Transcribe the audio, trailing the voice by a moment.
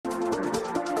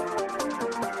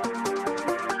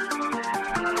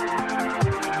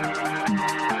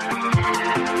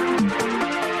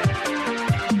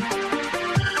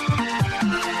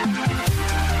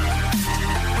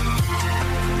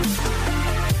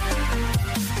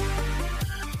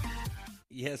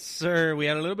Yes, sir. We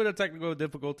had a little bit of technical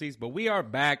difficulties, but we are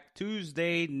back.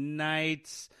 Tuesday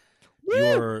nights.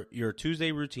 Your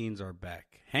Tuesday routines are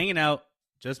back. Hanging out.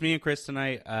 Just me and Chris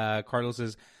tonight. Carlos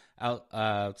is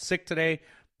out sick today,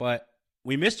 but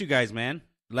we missed you guys, man.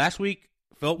 Last week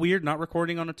felt weird not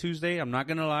recording on a Tuesday. I'm not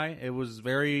going to lie. It was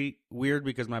very weird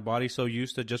because my body's so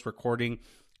used to just recording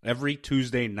every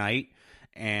Tuesday night,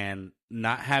 and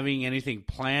not having anything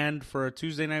planned for a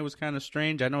Tuesday night was kind of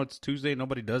strange. I know it's Tuesday.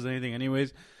 Nobody does anything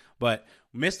anyways, but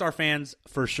missed our fans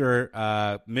for sure.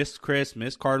 Missed Chris,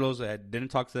 missed Carlos. I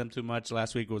didn't talk to them too much.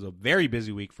 Last week was a very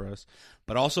busy week for us,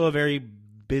 but also a very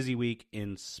busy week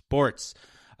in sports.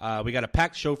 We got a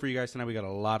packed show for you guys tonight. We got a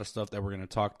lot of stuff that we're going to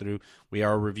talk through. We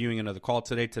are reviewing another call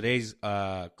today. Today's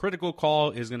critical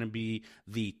call is going to be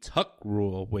the Tuck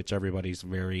rule, which everybody's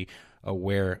very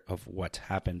aware of what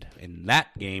happened in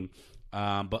that game.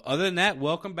 But other than that,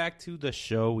 welcome back to the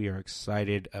show. We are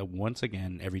excited once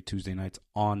again every Tuesday nights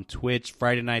on Twitch.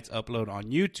 Friday nights upload on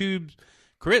YouTube.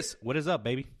 Chris, what is up,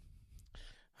 baby?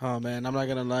 Oh, man, I'm not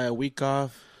going to lie. A week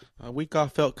off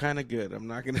felt kind of good. I'm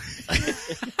not going to.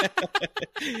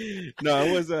 No,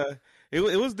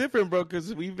 it was different, bro,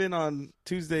 because we've been on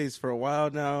Tuesdays for a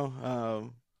while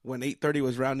now. When 8:30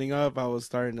 was rounding up, I was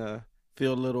starting to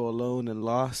feel a little alone and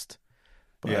lost.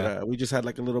 But we just had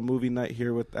like a little movie night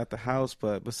here at the house.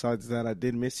 But besides that, I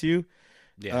did miss you.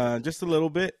 Yeah. Just a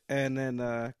little bit. And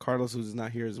then Carlos, who's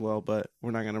not here as well, but we're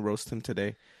not going to roast him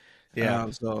today. Yeah.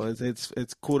 So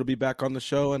it's cool to be back on the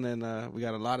show. And then we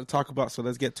got a lot to talk about. So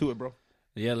let's get to it, bro.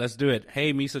 Yeah, let's do it.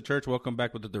 Hey, Misa Church, welcome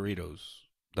back with the Doritos.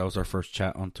 That was our first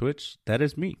chat on Twitch. That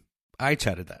is me. I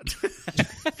chatted that.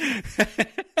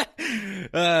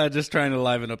 Just trying to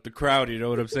liven up the crowd, you know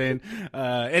what I'm saying?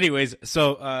 Anyways,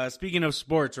 so speaking of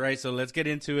sports, right? So let's get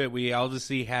into it. We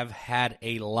obviously have had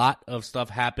a lot of stuff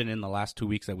happen in the last 2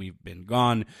 weeks that we've been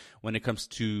gone when it comes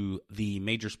to the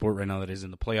major sport right now that is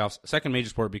in the playoffs. Second major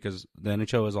sport because the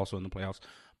NHL is also in the playoffs.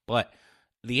 But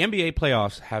the NBA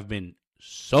playoffs have been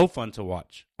so fun to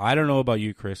watch. I don't know about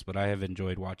you, Chris, but I have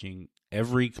enjoyed watching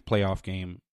every playoff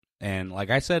game. And like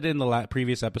I said in the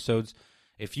previous episodes,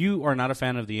 if you are not a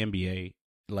fan of the NBA,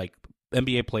 like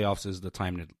NBA playoffs is the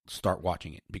time to start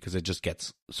watching it because it just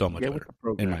gets so much better,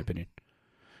 in my opinion.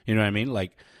 You know what I mean?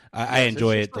 Like I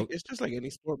enjoy it. It's just like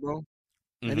any sport, bro.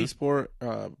 Mm-hmm. Any sport,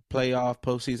 playoff,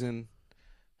 postseason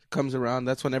comes around.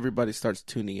 That's when everybody starts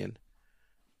tuning in.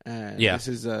 And this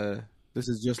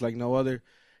is just like no other.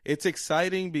 It's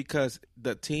exciting because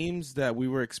the teams that we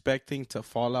were expecting to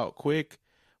fall out quick,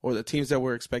 or the teams that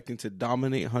we're expecting to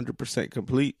dominate 100%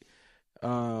 complete,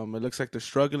 it looks like they're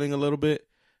struggling a little bit.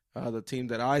 The team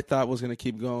that I thought was going to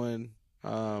keep going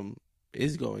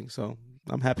is going, so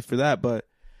I'm happy for that. But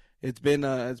it's been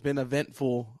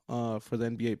eventful for the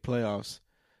NBA playoffs.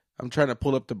 I'm trying to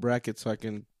pull up the bracket so I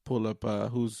can pull up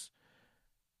who's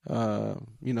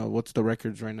what's the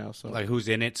records right now. So like who's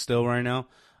in it still right now?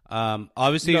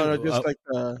 Obviously, no, just like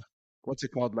what's it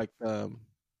called? Like the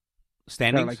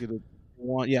standings.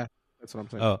 Yeah, that's what I'm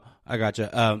saying. Oh, I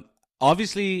gotcha.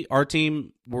 Obviously, our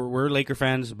team, we're Laker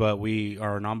fans, but we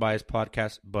are a non-biased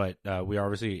podcast. But we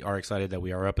obviously are excited that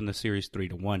we are up in the series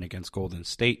 3-1 against Golden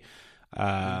State.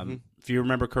 If you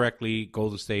remember correctly,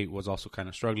 Golden State was also kind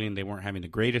of struggling. They weren't having the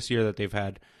greatest year that they've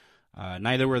had.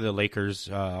 Neither were the Lakers.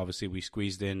 Obviously, we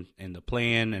squeezed in the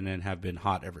play-in and then have been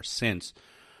hot ever since.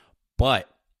 But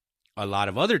a lot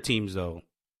of other teams, though,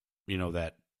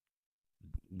 that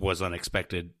was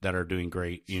unexpected that are doing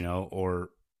great, or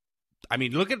I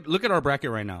mean, look at our bracket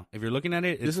right now. If you're looking at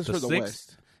it, it's this is the for the sixth.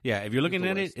 West. Yeah, if you're looking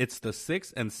at it, it's the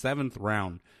 6th and 7th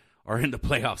round are in the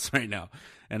playoffs right now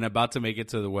and about to make it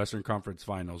to the Western Conference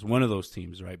Finals. One of those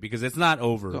teams, right? Because it's not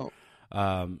over,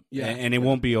 and it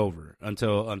won't be over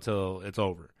until it's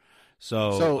over.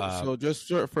 So just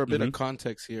for a bit of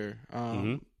context here,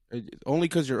 only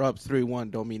because you're up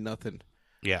 3-1 don't mean nothing.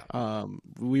 Yeah.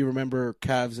 We remember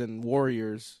Cavs and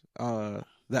Warriors,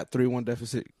 that 3-1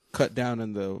 deficit cut down,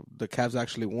 and the Cavs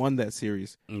actually won that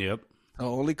series. Yep. So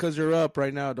only because you're up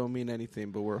right now don't mean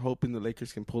anything, but we're hoping the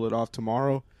Lakers can pull it off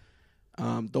tomorrow.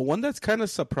 The one that's kind of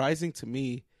surprising to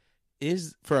me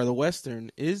is, for the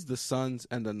Western, is the Suns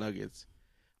and the Nuggets.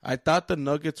 I thought the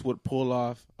Nuggets would pull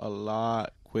off a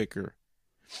lot quicker.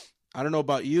 I don't know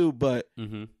about you, but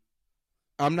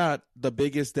I'm not the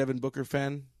biggest Devin Booker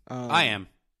fan. I am.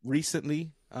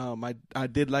 Recently, I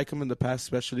did like him in the past,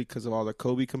 especially because of all the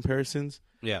Kobe comparisons.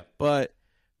 Yeah. But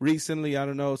recently, I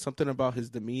don't know, something about his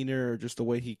demeanor or just the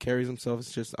way he carries himself.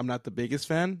 It's just, I'm not the biggest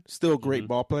fan. Still a great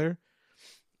ball player.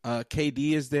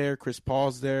 KD is there. Chris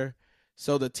Paul's there.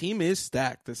 So the team is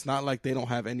stacked. It's not like they don't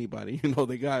have anybody.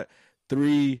 They got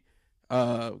 3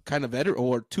 kind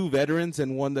of two veterans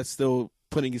and one that's still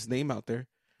putting his name out there.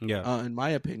 Yeah. In my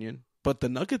opinion. But the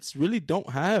Nuggets really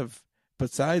don't have,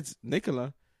 besides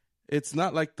Nikola, it's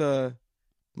not like the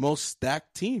most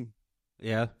stacked team.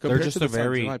 Yeah, they're just a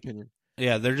very, in my opinion.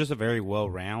 Yeah, they're just a very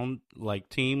well-round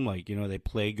team. They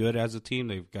play good as a team.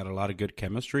 They've got a lot of good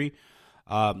chemistry.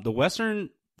 The Western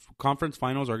Conference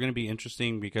Finals are going to be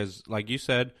interesting because, like you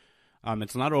said,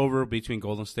 it's not over between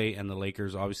Golden State and the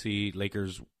Lakers. Obviously,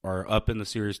 Lakers are up in the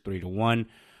series 3-1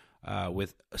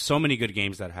 with so many good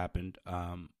games that happened.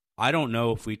 I don't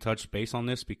know if we touched base on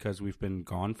this because we've been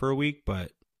gone for a week,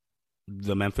 but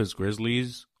the Memphis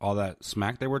Grizzlies, all that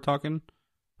smack they were talking,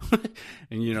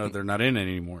 and they're not in it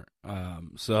anymore.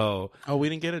 We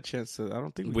didn't get a chance to. I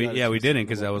don't think we didn't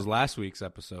because that was last week's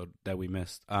episode that we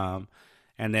missed. And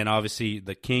then obviously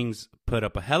the Kings put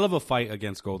up a hell of a fight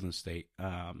against Golden State.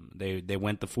 They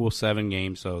went the full 7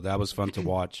 games, so that was fun to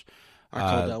watch. I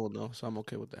called that one though, so I'm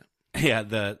okay with that. Yeah,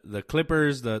 the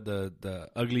Clippers, the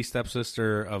ugly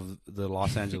stepsister of the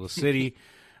Los Angeles City,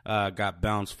 got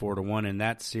bounced 4-1 in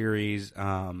that series,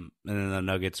 and then the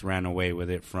Nuggets ran away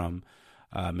with it from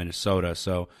Minnesota.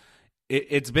 So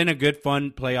it's been a good,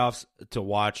 fun playoffs to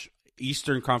watch.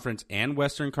 Eastern Conference and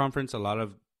Western Conference, a lot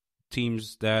of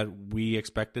teams that we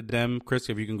expected them. Chris,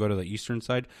 if you can go to the Eastern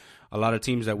side, a lot of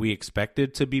teams that we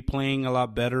expected to be playing a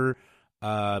lot better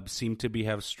seem to be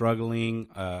struggling.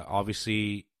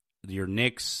 Obviously, your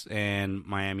Knicks and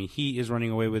Miami Heat is running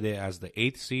away with it as the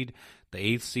 8th seed. The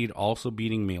 8th seed also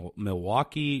beating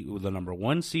Milwaukee. The number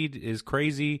 1 seed is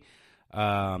crazy. The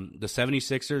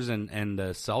 76ers and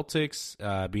the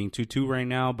Celtics being 2-2 right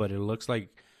now, but it looks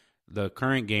like the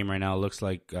current game right now looks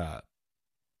like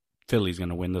Philly's going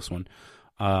to win this one.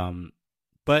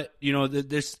 But,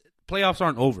 this playoffs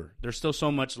aren't over. There's still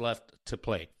so much left to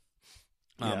play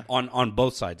on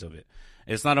both sides of it.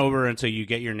 It's not over until you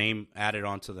get your name added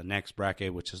onto the next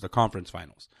bracket, which is the conference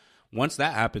finals. Once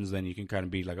that happens, then you can kind of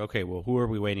be like, okay, well, who are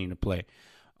we waiting to play?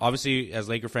 Obviously, as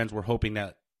Laker fans, we're hoping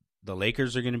that the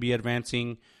Lakers are going to be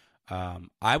advancing.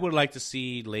 I would like to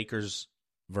see Lakers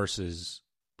versus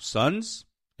Suns,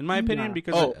 in my opinion,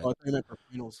 because I think for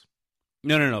finals.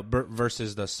 No.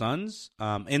 Versus the Suns.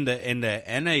 In the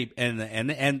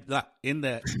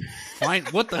fine.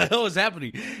 What the hell is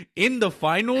happening in the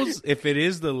finals? If it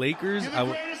is the Lakers, You're the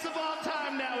greatest of all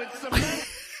time now.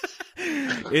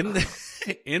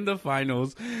 It's in the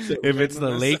finals. If it's the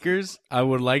Lakers, I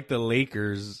would like the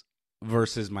Lakers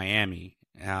versus Miami.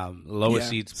 Lowest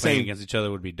seeds playing against each other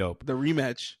would be dope. The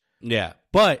rematch. Yeah,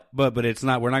 but it's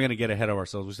not. We're not going to get ahead of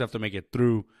ourselves. We still have to make it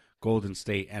through Golden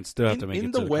State and still have to make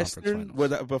it to the Western.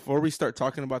 Before we start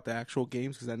talking about the actual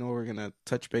games, because I know we're gonna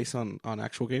touch base on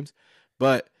actual games,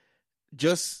 but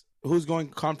just who's going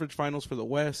conference finals for the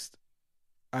West,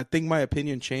 I think my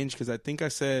opinion changed because I think I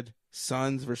said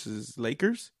Suns versus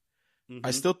Lakers. Mm-hmm.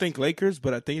 I still think Lakers,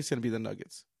 but I think it's gonna be the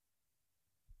Nuggets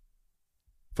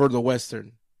for the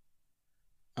Western.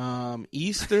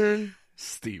 Eastern.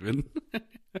 Steven.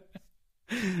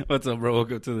 What's up, bro?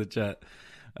 Welcome to the chat.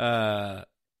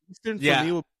 Eastern for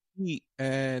me will be Heat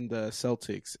and the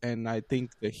Celtics, and I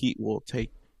think the Heat will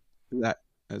take that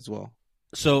as well.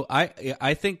 So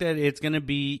I think that it's going to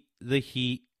be the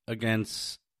Heat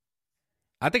against.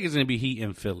 I think it's going to be Heat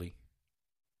and Philly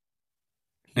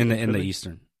in the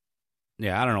Eastern.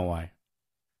 Yeah, I don't know why.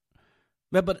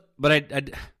 But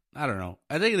I don't know.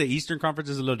 I think the Eastern Conference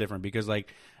is a little different because like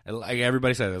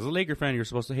everybody says, as a Laker fan, you're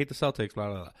supposed to hate the Celtics. Blah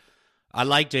blah blah. I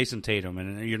like Jason Tatum,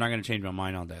 and you're not going to change my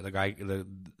mind on that.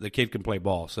 The kid can play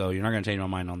ball, so you're not going to change my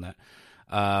mind on that.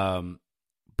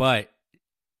 But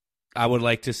I would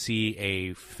like to see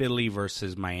a Philly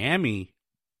versus Miami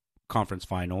conference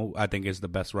final. I think is the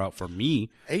best route for me.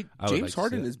 Hey, James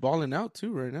Harden is balling out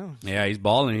too right now. Yeah, he's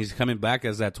balling. He's coming back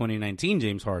as that 2019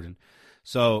 James Harden.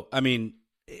 So, I mean,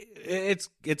 it's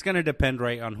going to depend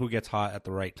right on who gets hot at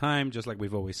the right time. Just like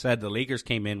we've always said, the Lakers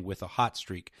came in with a hot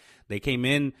streak. They came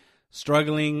in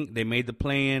struggling, they made the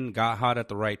play-in, got hot at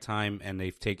the right time, and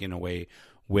they've taken away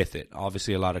with it.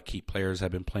 Obviously, a lot of key players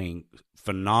have been playing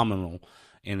phenomenal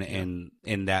in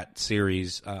that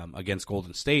series against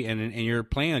Golden State, and you're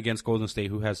playing against Golden State,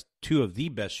 who has 2 of the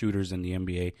best shooters in the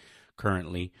NBA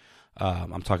currently.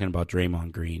 I'm talking about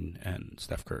Draymond Green and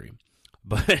Steph Curry,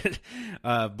 but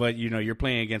you're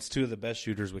playing against 2 of the best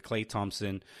shooters with Klay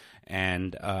Thompson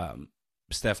and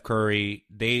Steph Curry.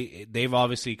 They've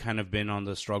obviously kind of been on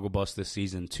the struggle bus this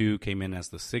season too. Came in as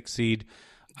the 6th seed.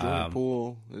 Jordan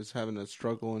Poole is having a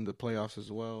struggle in the playoffs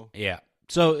as well. Yeah.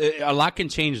 So a lot can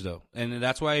change though, and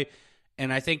that's why.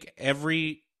 And I think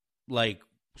every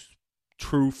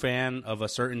true fan of a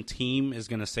certain team is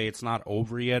going to say it's not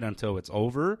over yet until it's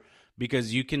over,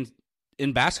 because you can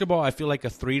in basketball. I feel like a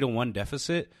 3-1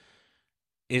 deficit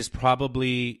is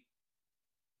probably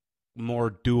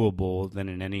more doable than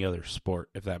in any other sport,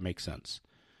 if that makes sense.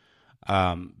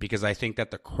 Because I think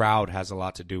that the crowd has a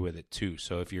lot to do with it too.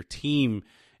 So if your team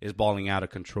is balling out of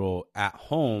control at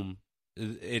home,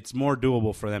 it's more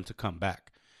doable for them to come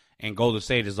back. And Golden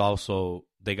State is also,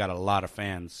 they got a lot of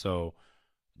fans, so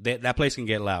that place can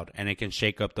get loud, and it can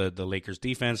shake up the Lakers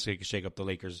defense. It can shake up the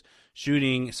Lakers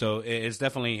shooting. So it's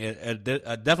definitely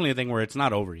definitely a thing where it's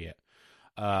not over yet.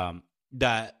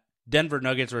 That Denver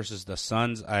Nuggets versus the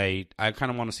Suns, I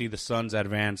kind of want to see the Suns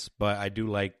advance, but I do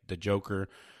like the Joker,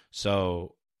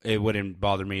 so it wouldn't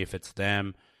bother me if it's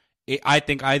them. I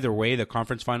think either way, the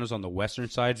conference finals on the Western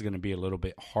side is going to be a little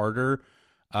bit harder,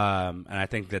 and I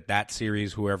think that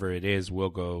series, whoever it is,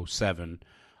 will go 7.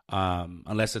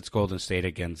 Unless it's Golden State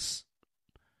against.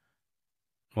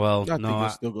 Well, I think it'll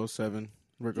still go 7,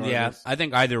 regardless. Yeah, I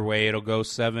think either way it'll go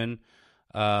 7.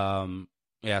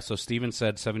 Yeah, so Steven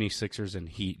said 76ers and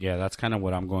Heat. Yeah, that's kind of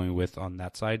what I'm going with on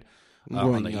that side.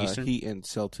 On the Eastern. Heat and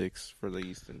Celtics for the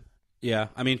Eastern. Yeah,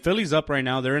 I mean, Philly's up right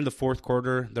now. They're in the fourth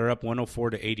quarter. They're up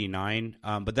 104-89.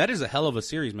 But that is a hell of a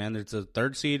series, man. It's a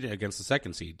third seed against the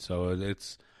second seed, so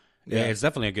it's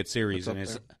definitely a good series,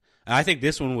 and I think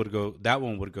this one would go. That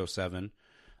one would go 7.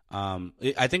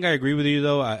 I think I agree with you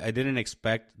though. I didn't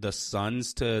expect the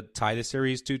Suns to tie the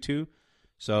series 2-2,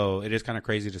 so it is kind of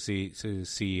crazy to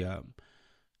see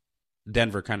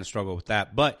Denver kind of struggle with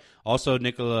that. But also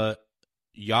Nikola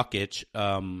Jokic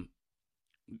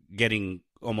getting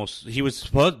almost. He was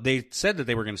supposed. They said that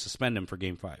they were going to suspend him for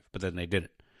Game 5, but then they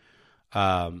didn't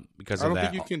because of that. I don't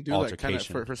think you can do that kind of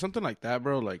for something like that,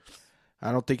 bro. Like,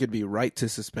 I don't think it'd be right to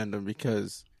suspend him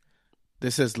because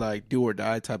this is like do or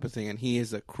die type of thing, and he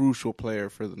is a crucial player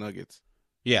for the Nuggets.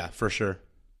 Yeah, for sure.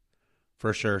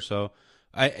 So,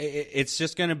 it's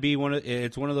just gonna be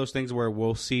it's one of those things where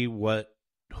we'll see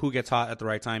who gets hot at the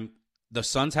right time. The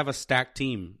Suns have a stacked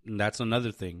team, and that's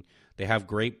another thing. They have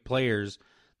great players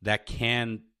that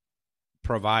can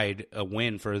provide a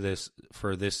win for this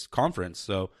conference.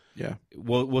 So yeah,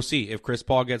 we'll see if Chris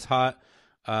Paul gets hot.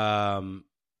 And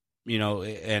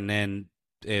then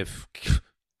if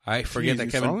I forget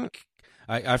that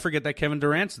Kevin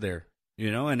Durant's there,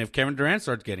 and if Kevin Durant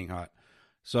starts getting hot.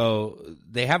 So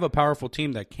they have a powerful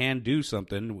team that can do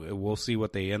something. We'll see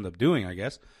what they end up doing, I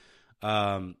guess.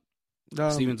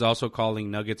 Steven's also calling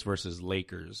Nuggets versus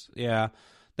Lakers. Yeah,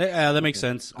 that makes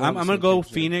sense. I'm going to go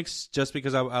Phoenix just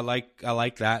because I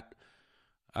like that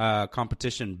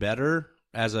competition better.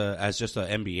 As just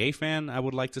an NBA fan, I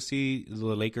would like to see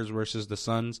the Lakers versus the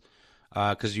Suns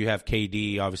because you have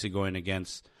KD obviously going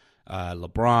against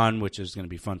LeBron, which is going to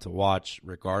be fun to watch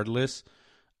regardless.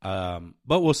 But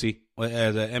we'll see. The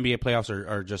NBA playoffs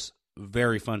are just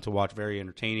very fun to watch, very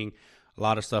entertaining. A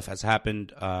lot of stuff has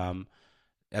happened.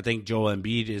 I think Joel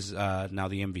Embiid is now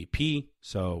the MVP,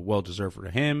 so well-deserved for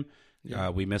him. Yeah.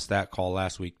 We missed that call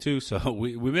last week too, so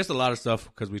we missed a lot of stuff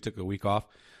because we took a week off.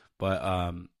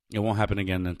 But it won't happen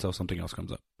again until something else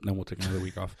comes up. Then we'll take another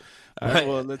week off. All right,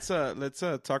 well, let's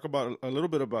talk about a little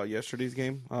bit about yesterday's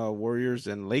game, Warriors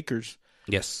and Lakers.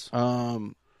 Yes.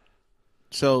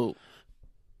 So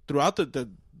throughout the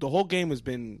whole game has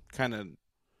been kind of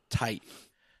tight.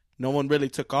 No one really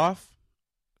took off.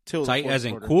 Tight as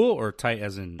in cool or tight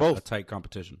as in both? A tight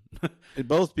competition?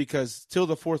 Both, because till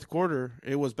the fourth quarter,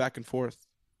 it was back and forth.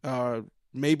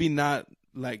 Maybe not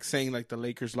like saying like the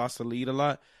Lakers lost the lead a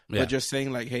lot, but just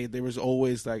saying like, hey, there was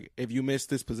always like, if you miss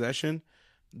this possession,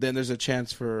 then there's a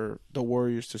chance for the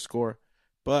Warriors to score.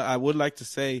 But I would like to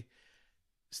say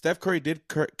Steph Curry did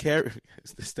carry.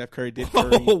 Steph Curry did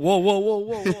carry.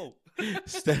 Whoa.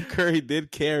 Steph Curry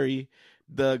did carry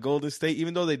the Golden State,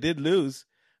 even though they did lose.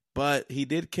 But he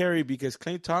did carry because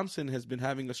Klay Thompson has been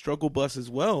having a struggle bus as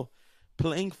well.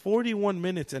 Playing 41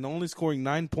 minutes and only scoring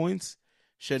 9 points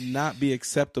should not be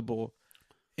acceptable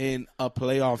in a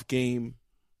playoff game,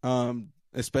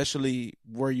 especially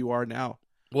where you are now.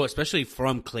 Well, especially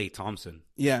from Klay Thompson.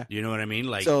 Yeah. You know what I mean?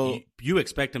 Like, so, you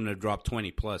expect him to drop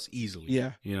 20 plus easily.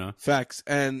 Yeah. Facts.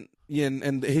 And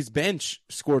his bench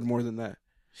scored more than that.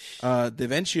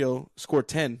 DiVincenzo scored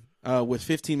 10 with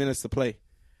 15 minutes to play.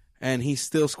 And he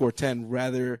still scored 10.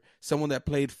 Rather, someone that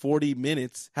played 40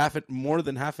 minutes, more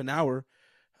than half an hour,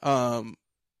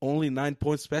 only 9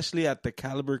 points, especially at the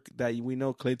caliber that we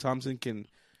know Klay Thompson can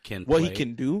what play. He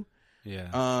can do.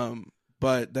 Yeah.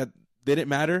 But that didn't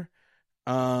matter.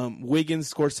 Wiggins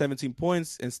scored 17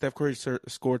 points, and Steph Curry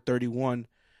scored 31.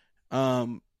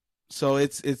 So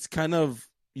it's kind of,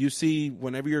 you see,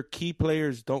 whenever your key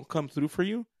players don't come through for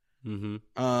you,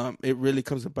 it really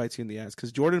comes to bite you in the ass.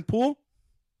 Because Jordan Poole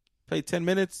played 10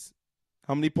 minutes.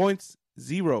 How many points?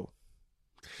 0.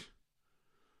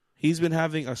 he's been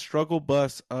having a struggle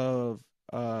bus of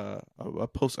not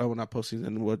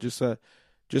postseason, well, just a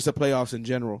playoffs in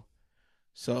general.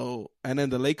 So, and then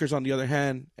the Lakers, on the other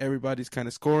hand, everybody's kind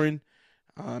of scoring.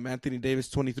 Anthony Davis,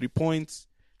 23 points.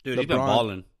 Dude, he's been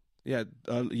balling. Yeah,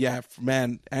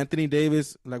 man. Anthony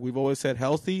Davis, like we've always said,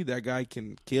 healthy. That guy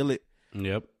can kill it.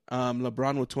 Yep.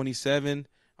 LeBron with 27.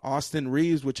 Austin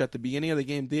Reeves, which at the beginning of the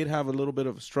game did have a little bit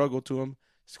of a struggle to him,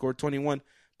 scored 21.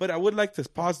 But I would like to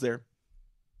pause there.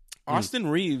 Austin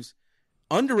Reeves,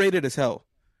 underrated as hell,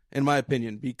 in my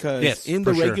opinion, because in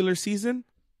the regular season,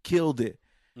 killed it.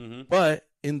 Mm-hmm. But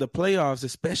in the playoffs,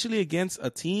 especially against a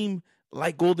team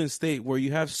like Golden State, where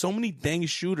you have so many dang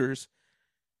shooters,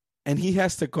 and he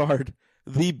has to guard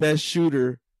the best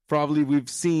shooter probably we've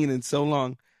seen in so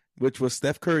long, which was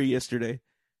Steph Curry yesterday.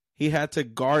 He had to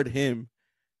guard him,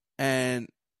 and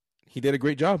he did a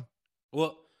great job.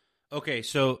 Well, okay,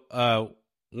 so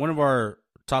one of our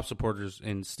top supporters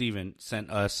in Steven sent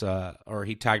us, or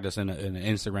he tagged us in an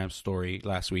Instagram story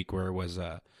last week where it was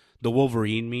the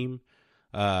Wolverine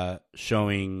meme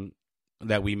showing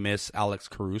that we miss Alex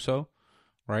Caruso,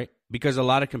 right? Because a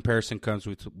lot of comparison comes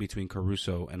between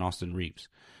Caruso and Austin Reeves.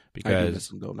 Because I do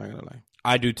miss him, though, not gonna lie.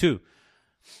 I do too.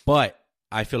 But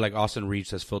I feel like Austin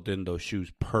Reeves has filled in those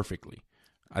shoes perfectly.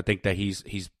 I think that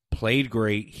he's played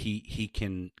great. He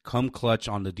can come clutch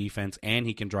on the defense, and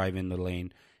he can drive in the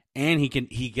lane, and he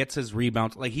gets his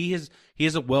rebounds. Like he is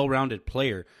a well-rounded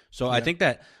player. So yeah. I think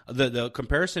that the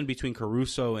comparison between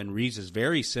Caruso and Reeves is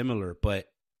very similar, but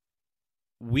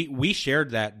we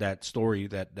shared that story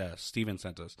that Steven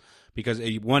sent us because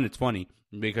one, it's funny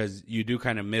because you do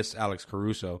kind of miss Alex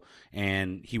Caruso,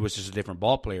 and he was just a different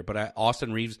ball player. But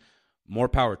Austin Reeves, more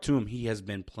power to him. He has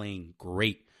been playing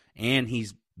great, and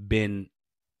he's been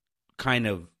kind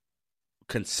of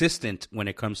consistent when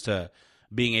it comes to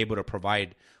being able to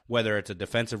provide, whether it's a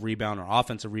defensive rebound or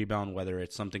offensive rebound, whether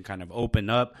it's something kind of open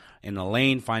up in the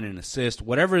lane, find an assist,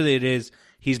 whatever it is,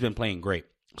 he's been playing great.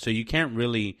 So you can't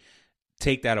really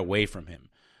take that away from him.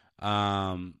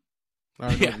 I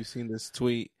don't know if you've seen this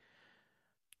tweet.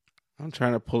 I'm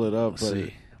trying to pull it up, but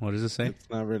what does it say? It's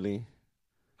not really.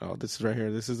 Oh, this is right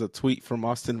here. This is a tweet from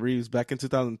Austin Reeves back in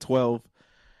 2012.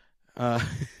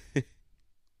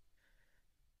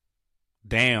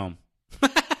 Damn.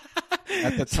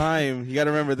 At the time, you got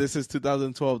to remember, this is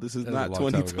 2012. This is not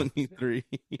 2023.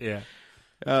 Yeah.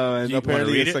 And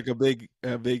apparently it's like a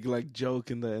big like joke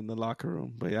in the locker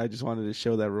room. But yeah, I just wanted to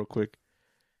show that real quick.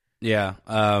 Yeah.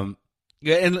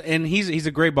 And he's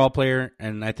a great ball player,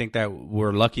 and I think that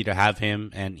we're lucky to have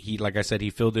him. And he, like I said, he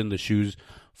filled in the shoes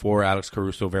for Alex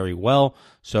Caruso very well.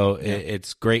 So yeah.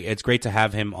 It's great. It's great to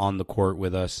have him on the court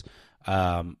with us.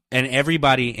 And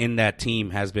everybody in that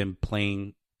team has been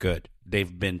playing good.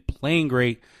 They've been playing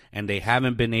great, and they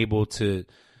haven't been able to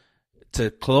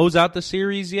close out the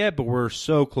series yet, but we're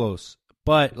so close.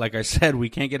 But like I said, we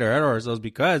can't get ahead of ourselves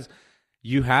because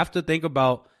you have to think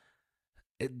about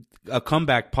a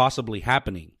comeback possibly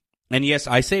happening. And yes,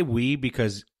 I say we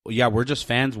because, yeah, we're just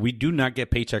fans. We do not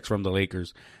get paychecks from the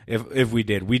Lakers if we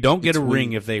did. We don't get a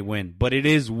ring if they win, but it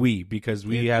is we because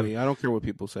we have. I don't care what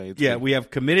people say. We have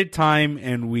committed time,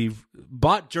 and we've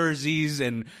bought jerseys,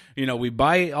 and we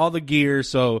buy all the gear.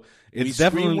 So it's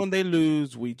definitely scream when they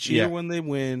lose. We cheer when they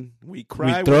win. We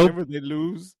cry whenever they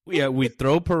lose. Yeah, we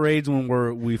throw parades when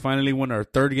we finally won our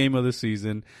third game of the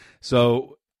season.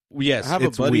 So yes, I have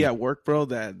a buddy at work, bro,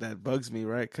 that bugs me,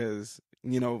 right? Because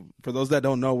for those that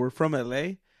don't know, we're from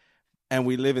LA. And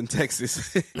we live in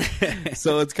Texas.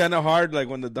 So it's kind of hard, like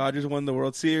when the Dodgers won the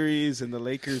World Series and the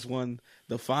Lakers won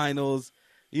the finals.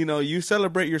 You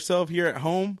celebrate yourself here at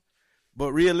home,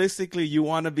 but realistically, you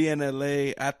want to be in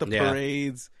LA at the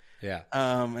parades. Yeah.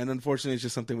 And unfortunately, it's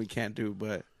just something we can't do,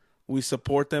 but we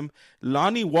support them.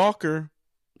 Lonnie Walker,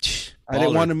 I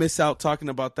didn't want to miss out talking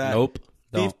about that. Nope.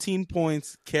 15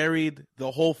 points, carried the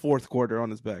whole fourth quarter on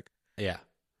his back. Yeah.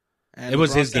 And it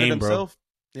was his game, bro.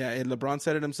 Yeah, and LeBron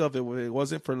said it himself. It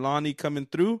wasn't for Lonnie coming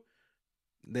through,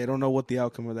 they don't know what the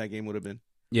outcome of that game would have been.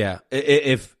 Yeah,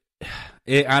 I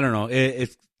don't know.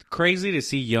 It's crazy to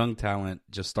see young talent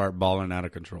just start balling out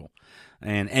of control,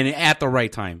 and at the right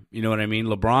time. You know what I mean?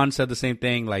 LeBron said the same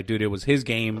thing. Like, dude, it was his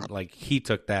game. Like, he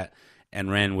took that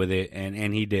and ran with it,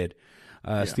 and he did.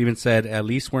 Steven said, at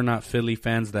least we're not Philly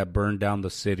fans that burned down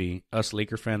the city. Us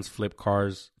Laker fans flip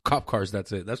cars, cop cars,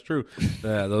 that's it. That's true.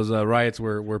 Those riots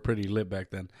were pretty lit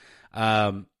back then.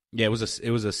 It was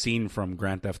a scene from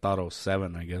Grand Theft Auto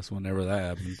 7, I guess, whenever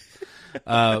that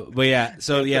happened. But yeah,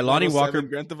 so yeah, Lonnie Walker.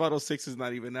 Grand Theft Auto 6 is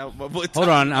not even out. My boy, hold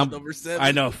on, I'm number 7.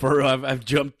 I know, I've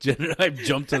jumped to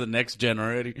the next gen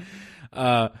already.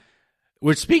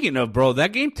 Which, speaking of, bro,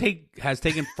 that game has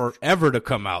taken forever to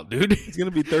come out, dude. It's gonna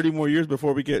be 30 more years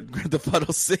before we get Grand Theft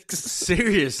Auto 6.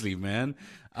 Seriously, man.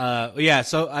 Yeah.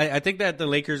 So I think that the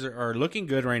Lakers are looking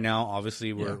good right now.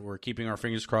 Obviously, we're keeping our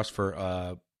fingers crossed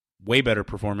for way better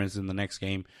performance in the next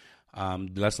game.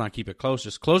 Let's not keep it close.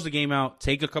 Just close the game out.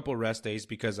 Take a couple of rest days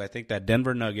because I think that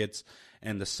Denver Nuggets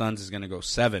and the Suns is going to go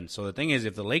 7. So the thing is,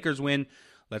 if the Lakers win,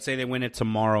 let's say they win it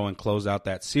tomorrow and close out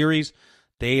that series,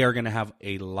 they are going to have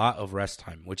a lot of rest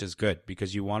time, which is good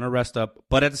because you want to rest up.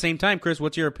 But at the same time, Chris,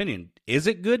 what's your opinion? Is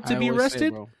it good to be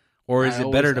rested, or is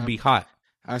it better to be hot?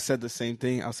 I said the same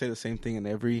thing. I'll say the same thing in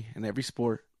every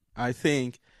sport. I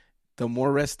think the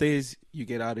more rest days you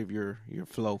get out of your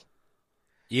flow.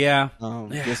 Yeah.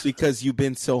 Just because you've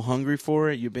been so hungry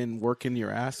for it, you've been working your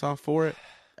ass off for it,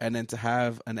 and then to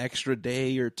have an extra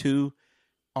day or two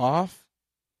off,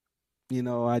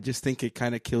 I just think it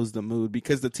kind of kills the mood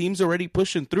because the team's already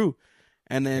pushing through.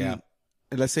 And then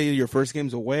let's say your first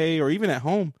game's away or even at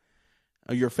home,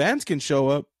 your fans can show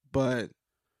up, but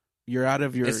you're out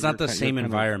of your... It's not the same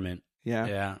environment. Yeah.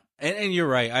 Yeah. And you're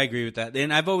right. I agree with that.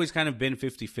 And I've always kind of been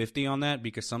 50-50 on that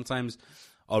because sometimes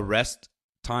a rest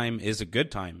time is a good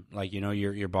time. Like,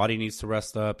 your body needs to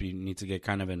rest up. You need to get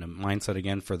kind of in a mindset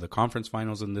again for the conference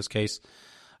finals in this case.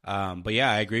 But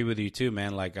yeah, I agree with you too,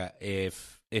 man. Like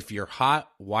if you're hot,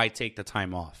 why take the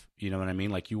time off? You know what I mean?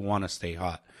 Like you want to stay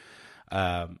hot.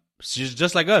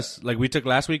 Just like us. Like we took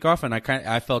last week off, and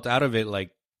I felt out of it like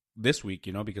this week,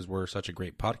 because we're such a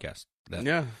great podcast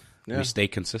that we stay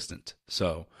consistent.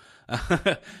 So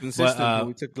consistent. But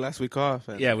we took last week off.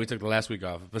 Yeah, we took the last week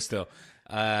off, but still.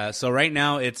 So right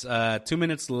now it's 2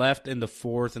 minutes left in the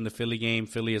fourth in the Philly game.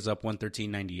 Philly is up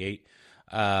 113-98.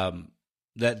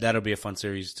 That'll be a fun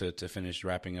series to finish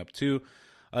wrapping up too.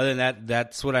 Other than that,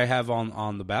 that's what I have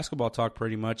on the basketball talk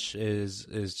pretty much is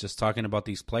just talking about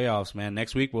these playoffs, man.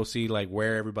 Next week we'll see like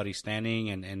where everybody's standing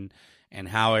and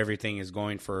how everything is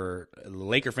going for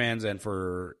Laker fans and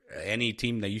for any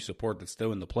team that you support that's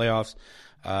still in the playoffs.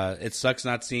 It sucks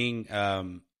not seeing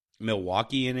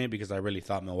Milwaukee in it because I really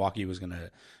thought Milwaukee was going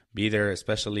to be there,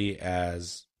 especially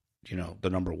as, the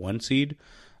number 1 seed.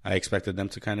 I expected them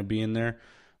to kind of be in there.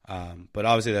 But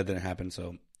obviously that didn't happen,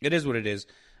 so it is what it is.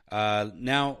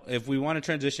 Now, if we want to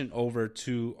transition over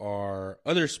to our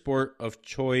other sport of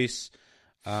choice,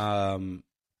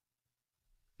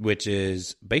 which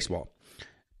is baseball,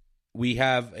 we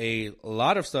have a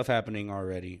lot of stuff happening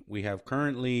already. We have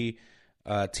currently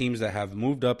teams that have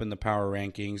moved up in the power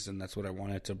rankings, and that's what I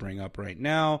wanted to bring up right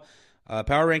now.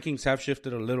 Power rankings have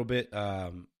shifted a little bit.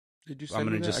 Did you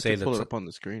send me that? I can pull it up on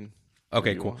the screen.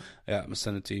 Okay, cool. Yeah, I'm gonna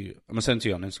send it to you. I'm gonna send it to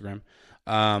you on Instagram.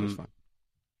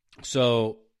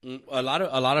 So a lot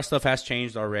of stuff has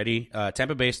changed already.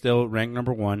 Tampa Bay still ranked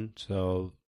number 1,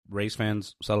 so Rays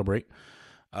fans celebrate.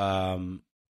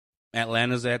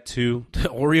 Atlanta's at 2. The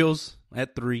Orioles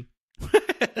at 3.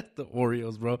 The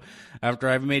Orioles, bro. After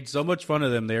I've made so much fun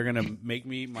of them, they're gonna make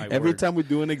me my every time we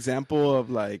do an example of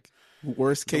like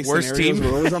worst scenarios, team.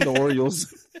 We're always on the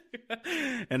Orioles.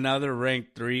 And now they're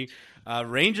ranked 3.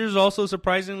 Rangers also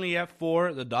surprisingly at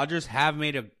 4. The Dodgers have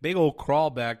made a big old crawl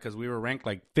back because we were ranked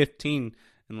like 15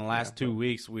 in the last 2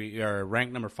 weeks. We are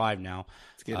ranked number 5 now.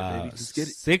 Let's get it, baby. Let's get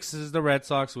it. 6 is the Red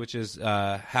Sox, which is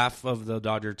half of the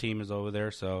Dodger team is over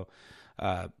there. So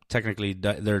technically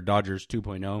they're Dodgers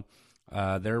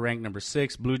 2.0. They're ranked number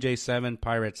 6. Blue Jays 7.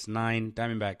 Pirates 9.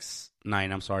 Diamondbacks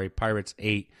 9. I'm sorry. Pirates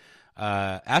 8.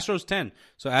 Astros 10.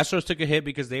 So Astros took a hit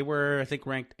because they were, I think,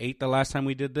 ranked 8 the last time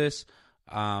we did this.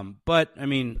 But I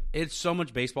mean, it's so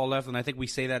much baseball left, and I think we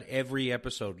say that every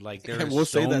episode. Like there's we'll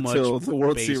so say that much till the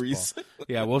World baseball. Series.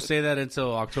 Yeah, we'll say that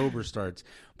until October starts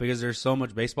because there's so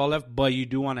much baseball left. But you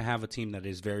do want to have a team that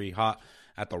is very hot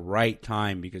at the right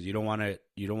time because you don't want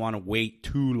to wait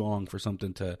too long for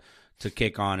something to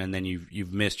kick on, and then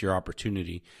you've missed your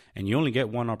opportunity, and you only get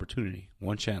one opportunity,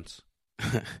 one chance.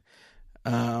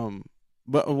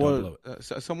 But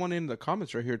someone in the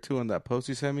comments right here too on that post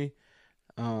you sent me.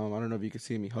 I don't know if you can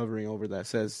see me hovering over that.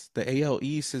 Says the AL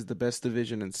East is the best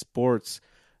division in sports.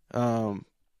 In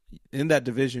that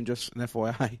division, just an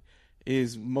FYI,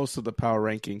 is most of the power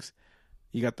rankings.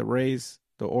 You got the Rays,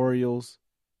 the Orioles,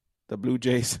 the Blue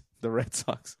Jays, the Red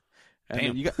Sox,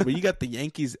 and you got the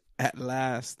Yankees at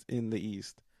last in the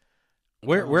East.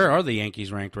 Where are the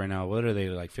Yankees ranked right now? What are they,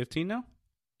 like 15 now?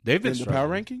 They've been in the power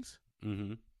rankings.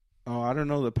 Mm-hmm. Oh, I don't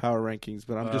know the power rankings,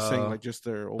 but I'm just saying like just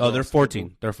their. They're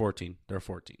 14. They're 14. They're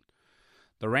 14.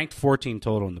 They're ranked 14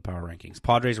 total in the power rankings.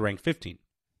 Padres are ranked 15.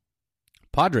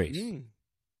 Padres.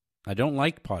 I don't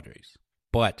like Padres,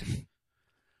 but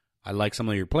I like some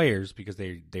of your players because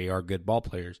they are good ball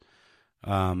players.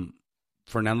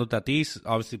 Fernando Tatis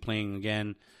obviously playing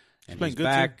again, and he's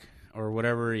back or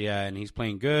whatever. Yeah, and he's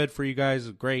playing good for you guys.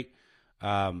 Great.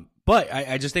 But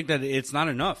I just think that it's not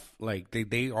enough. Like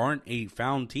they aren't a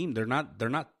found team. They're not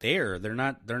there. They're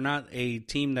not a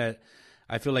team that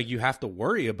I feel like you have to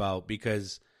worry about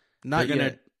because not they're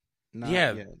yet.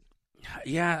 Yet.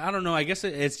 Yeah. I don't know. I guess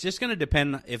it's just gonna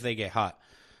depend if they get hot,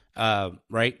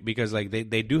 right? Because like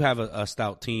they do have a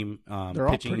stout team. They're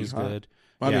pitching all is hot. good.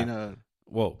 I yeah. mean,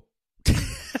 whoa.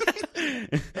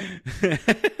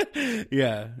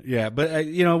 yeah, but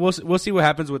we'll see what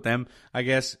happens with them. I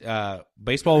guess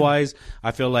baseball wise,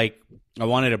 I feel like I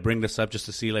wanted to bring this up just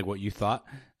to see like what you thought.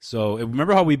 So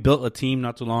remember how we built a team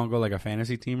not too long ago, like a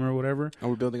fantasy team or whatever? Oh,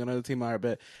 we're building another team. I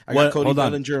bet. I got Cody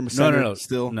Bellinger. No,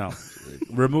 still no.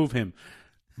 Remove him.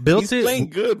 Built he's it. Playing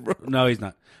good, bro. No, he's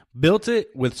not. Built it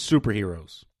with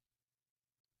superheroes.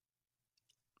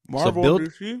 Marvel, so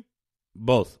DC?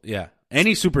 Both, yeah.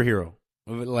 Any superhero.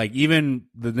 Like even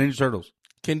the Ninja Turtles.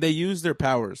 Can they use their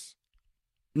powers?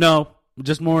 No,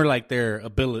 just more like their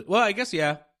ability. Well, I guess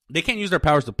yeah. They can't use their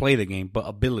powers to play the game, but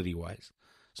ability wise.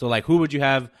 So like, who would you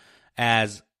have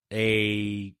as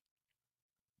a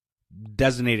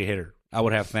designated hitter? I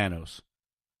would have Thanos.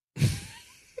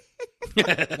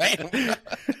 DH,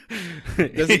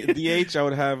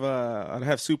 I'd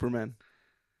have Superman.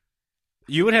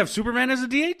 You would have Superman as a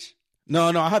DH? No,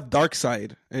 I have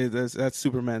Darkseid. That's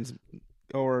Superman's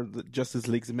or the Justice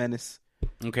League's menace.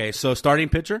 Okay, so starting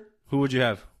pitcher, who would you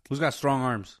have? Who's got strong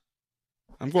arms?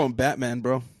 I'm going Batman,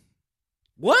 bro.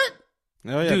 What?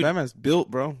 Oh yeah, dude, Batman's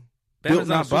built, bro. Batman's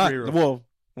built, not bought. Well,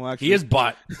 actually, he is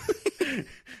bought.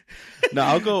 No,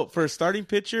 I'll go for starting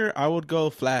pitcher. I would go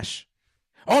Flash.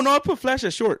 Oh no, I'll put Flash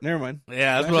at short. Never mind.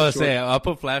 Yeah, that's Flash what I was saying. I'll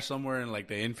put Flash somewhere in like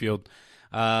the infield.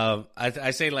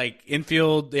 I say like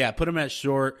infield. Yeah, put him at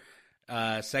short.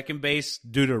 Second base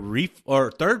due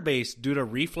to third base due to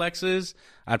reflexes.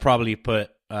 I'd probably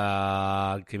put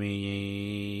give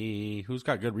me who's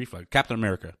got good reflex. Captain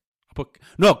America.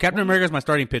 Captain America is my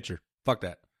starting pitcher. Fuck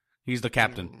that. He's the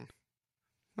captain.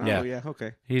 Oh yeah,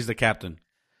 okay. He's the captain.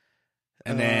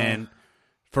 And then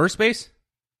first base.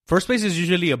 First base is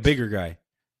usually a bigger guy.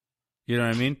 You know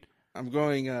what I mean? I'm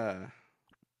going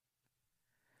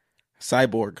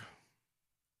Cyborg.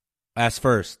 As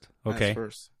first. Okay. As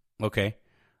first. Okay.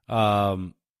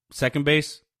 Second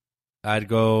base, I'd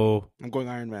go. I'm going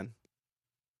Iron Man.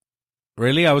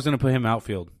 Really? I was going to put him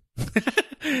outfield.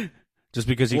 Just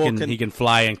because he can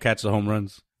fly and catch the home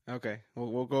runs. Okay.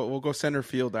 We'll go center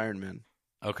field Iron Man.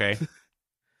 Okay.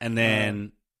 And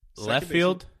then left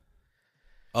field?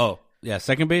 Oh, yeah,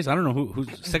 second base. I don't know who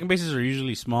second bases are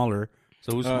usually smaller.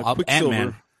 So who's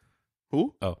Ant-Man?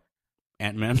 Who? Oh,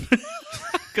 Ant-Man.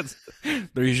 Cuz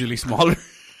they're usually smaller.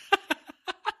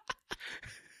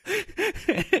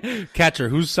 Catcher.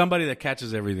 Who's somebody that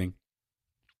catches everything?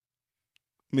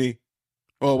 Me.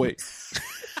 Oh, wait.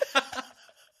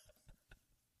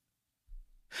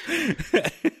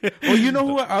 Well, you know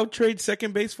who I would trade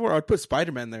second base for? I'd put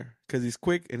Spider-Man there because he's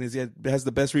quick and he has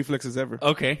the best reflexes ever.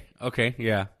 Okay,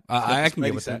 yeah. I can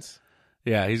get with that.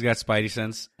 Yeah, he's got Spidey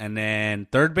sense. And then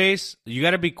third base, you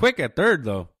got to be quick at third,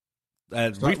 though.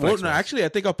 Actually, I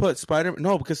think I'll put Spider-Man.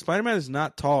 No, because Spider-Man is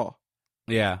not tall.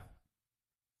 Yeah.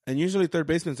 And usually third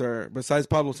basemen are, besides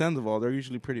Pablo Sandoval, they're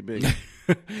usually pretty big.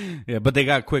 Yeah, but they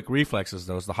got quick reflexes,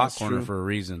 though. It's the hot corner for a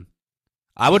reason.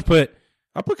 I'll put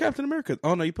Captain America.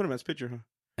 Oh, no, you put him as pitcher, huh?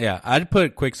 Yeah, I'd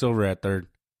put Quicksilver at third.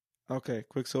 Okay,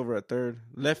 Quicksilver at third.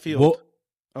 Left field.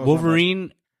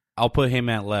 Wolverine, I'll put him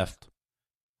at left.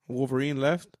 Wolverine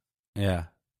left? Yeah.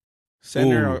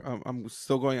 Center, I'm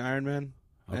still going Iron Man.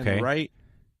 Okay. And right.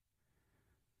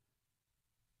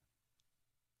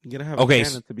 You're going to have a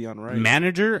cannon to be on right.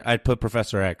 Manager, I'd put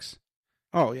Professor X.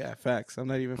 Oh, yeah, facts. I'm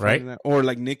not even finding that. Or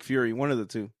like Nick Fury, one of the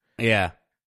two. Yeah.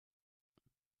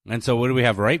 And so what do we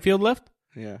have, right field left?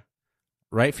 Yeah.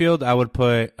 Right field, I would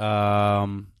put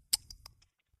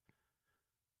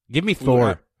give me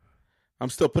Thor. I'm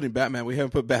still putting Batman. We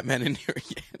haven't put Batman in here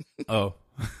yet. Oh.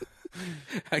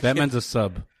 Batman's a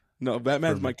sub. No,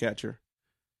 Batman's my catcher.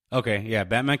 Okay, yeah,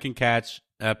 Batman can catch.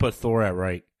 I put Thor at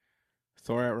right.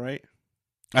 Thor at right?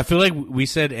 I feel like we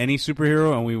said any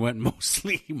superhero and we went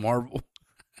mostly Marvel.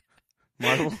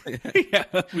 Marvel? Yeah,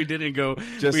 we didn't go.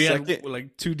 Just we second, had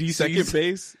like two DCs. Second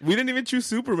base? We didn't even choose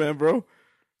Superman, bro.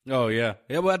 Oh, yeah.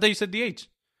 Yeah, well, I thought you said DH.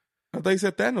 I thought you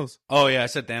said Thanos. Oh, yeah, I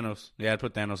said Thanos. Yeah, I'd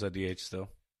put Thanos at DH still.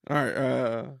 All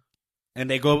right. And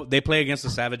they play against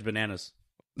the Savage Bananas.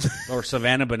 Or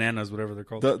Savannah Bananas, whatever they're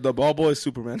called. The ball boy is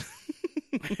Superman.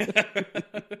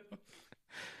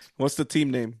 What's the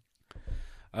team name?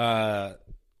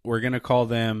 We're going to call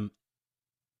them...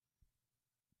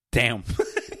 Damn.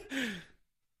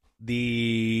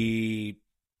 The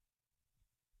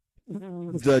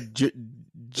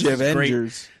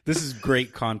Avengers. This is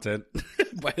great content,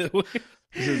 by the way.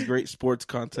 This is great sports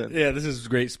content. Yeah, this is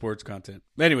great sports content.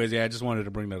 Anyways, yeah, I just wanted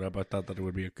to bring that up. I thought that it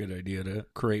would be a good idea to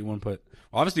create one, but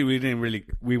obviously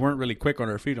we weren't really quick on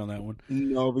our feet on that one.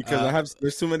 No, because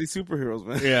there's too many superheroes,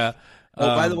 man. Yeah.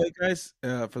 Oh, by the way, guys,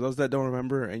 for those that don't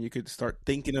remember, and you could start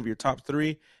thinking of your top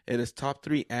 3, it is top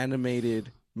 3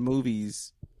 animated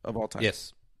movies of all time.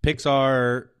 Yes,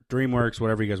 Pixar, DreamWorks,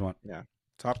 whatever you guys want. Yeah,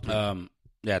 top 3.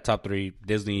 Top 3,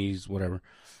 Disney's, whatever.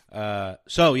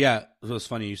 So it was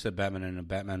funny you said Batman, and a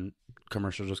Batman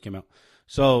commercial just came out.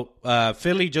 So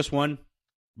Philly just won,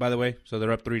 by the way. So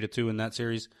they're up 3-2 in that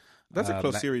series. That's a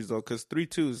close series though, because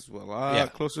 3-2 is a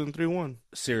lot closer than 3-1.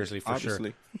 Seriously, for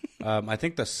obviously. Sure. I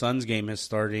think the Suns game is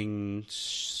starting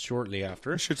shortly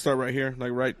after. It should start right here,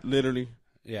 literally.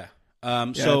 Yeah.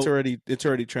 So it's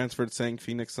already transferred, saying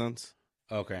Phoenix Suns.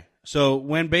 Okay. So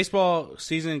when baseball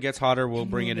season gets hotter, we'll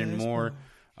bring it in more.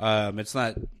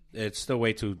 It's still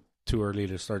way too early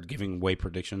to start giving away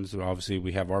predictions. Obviously,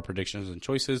 we have our predictions and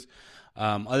choices.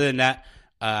 Other than that,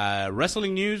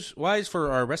 wrestling news wise,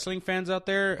 for our wrestling fans out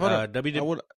there,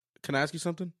 can I ask you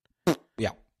something?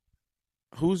 Yeah.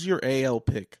 Who's your AL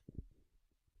pick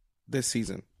this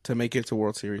season to make it to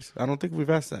World Series? I don't think we've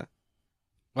asked that.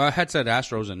 Well, I had said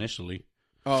Astros initially.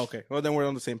 Oh, okay. Well, then we're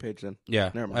on the same page then.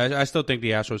 Yeah. Never mind. I still think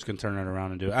the Astros can turn it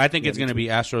around and do it. I think it's going to be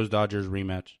Astros-Dodgers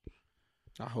rematch.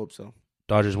 I hope so.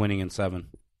 Dodgers winning in 7.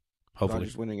 Hopefully.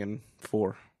 Dodgers winning in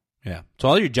 4. Yeah. So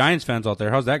all you Giants fans out there,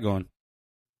 how's that going?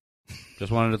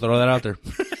 Just wanted to throw that out there.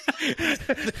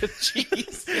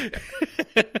 Jeez.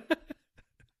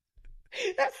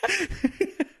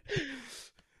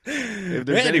 If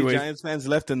there's any Giants fans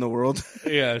left in the world.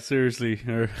 Yeah, seriously.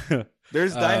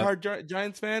 There's diehard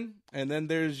Giants fan, and then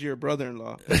there's your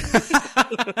brother-in-law.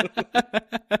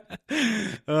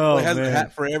 Oh, he has a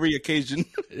hat for every occasion.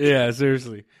 Yeah,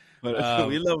 seriously. But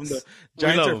we love them. The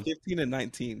Giants are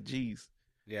 15-19. Jeez.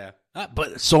 Yeah.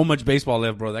 But so much baseball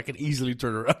left, bro. That could easily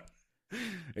turn around.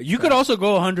 You could also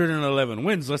go 111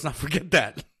 wins. Let's not forget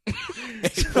that.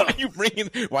 Why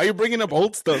are you bringing up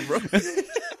old stuff, bro?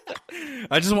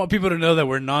 I just want people to know that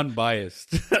we're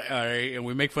non-biased, all right, and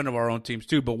we make fun of our own teams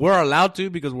too. But we're allowed to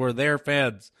because we're their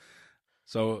fans.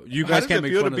 So you guys can't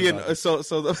make fun of us.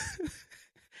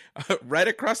 Right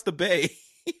across the bay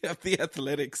of the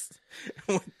Athletics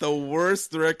with the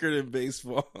worst record in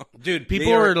baseball, dude.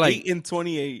 People are like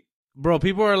 8-28. Bro,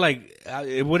 people are like,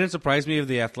 it wouldn't surprise me if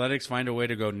the Athletics find a way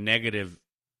to go negative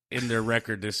in their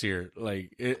record this year.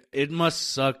 Like, it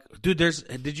must suck. Dude,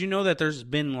 did you know that there's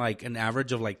been like an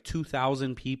average of like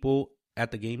 2,000 people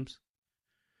at the games?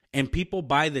 And people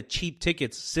buy the cheap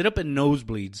tickets, sit up in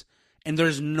nosebleeds, and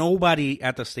there's nobody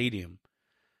at the stadium.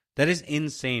 That is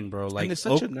insane, bro. Like, and it's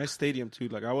such a nice stadium too.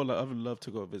 Like, I would love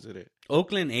to go visit it.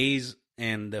 Oakland A's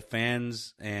and the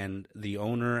fans and the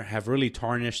owner have really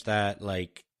tarnished that,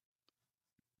 like,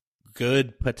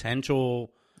 good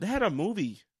potential. They had a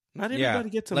movie. Not everybody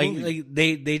gets a movie.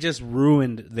 Like they just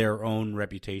ruined their own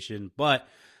reputation. But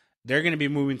they're going to be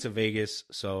moving to Vegas,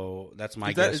 so that's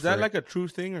my guess. Is that like a true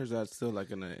thing, or is that still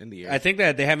like in the air? I think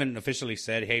that they haven't officially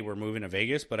said, "Hey, we're moving to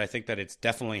Vegas," but I think that it's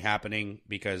definitely happening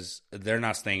because they're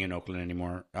not staying in Oakland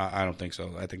anymore. I don't think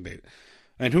so. I think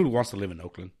and who wants to live in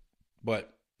Oakland?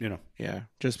 But yeah,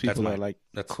 just people that like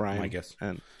crime. My guess.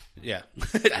 And yeah,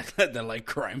 that like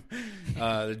crime.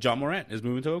 John Morant is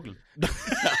moving to Oakland.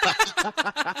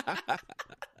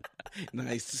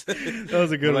 Nice. That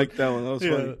was a good one. I like that one. That was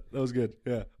funny. That was good.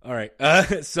 Yeah. All right.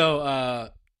 So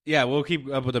we'll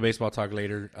keep up with the baseball talk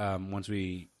later once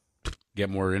we get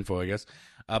more info, I guess.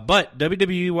 But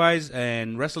WWE wise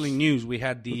and wrestling news, we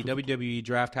had the WWE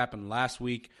draft happen last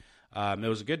week. It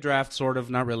was a good draft, sort of,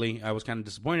 not really. I was kind of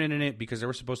disappointed in it because there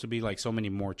were supposed to be like so many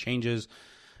more changes.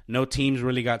 No teams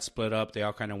really got split up. They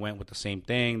all kind of went with the same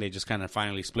thing. They just kind of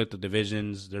finally split the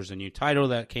divisions. There's a new title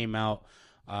that came out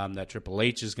that Triple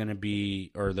H is going to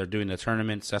be, or they're doing the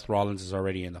tournament. Seth Rollins is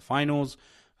already in the finals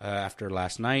after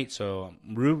last night. So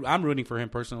I'm rooting for him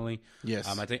personally. Yes.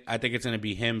 I think it's going to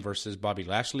be him versus Bobby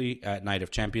Lashley at Night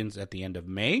of Champions at the end of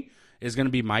May is going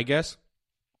to be my guess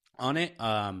on it.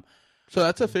 So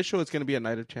that's official. It's going to be a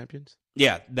Night of Champions?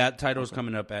 Yeah, that title is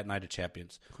coming up at Night of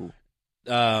Champions. Cool.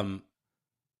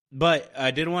 But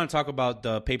I did want to talk about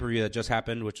the pay-per-view that just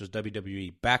happened, which was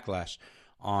WWE Backlash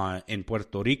in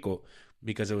Puerto Rico,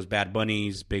 because it was Bad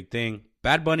Bunny's big thing.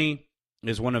 Bad Bunny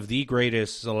is one of the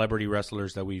greatest celebrity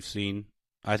wrestlers that we've seen.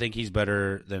 I think he's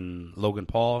better than Logan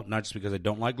Paul, not just because I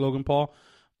don't like Logan Paul,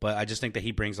 but I just think that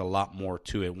he brings a lot more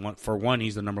to it. For one,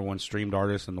 he's the #1 streamed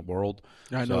artist in the world.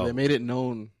 I know. They made it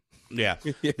known. Yeah,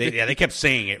 they kept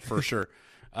saying it for sure.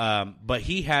 But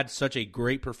he had such a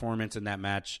great performance in that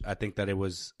match. I think that it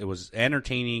was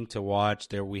entertaining to watch.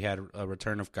 There we had a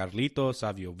return of Carlito,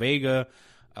 Savio Vega,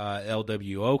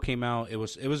 LWO came out. It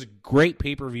was a great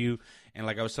pay-per-view. And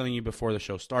like I was telling you before the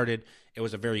show started, it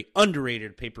was a very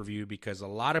underrated pay-per-view because a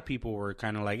lot of people were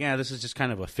kind of like, yeah, this is just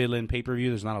kind of a fill-in pay-per-view.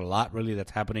 There's not a lot really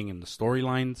that's happening in the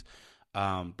storylines.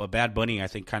 But Bad Bunny, I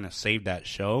think, kind of saved that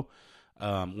show.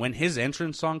 When his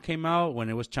entrance song came out, when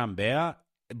it was Chambea,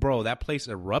 bro, that place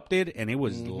erupted and it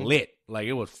was lit. Like,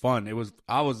 it was fun.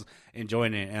 I was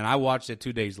enjoying it, and I watched it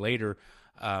 2 days later.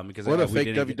 Because what a fake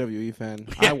WWE fan.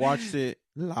 Yeah. I watched it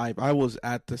live. I was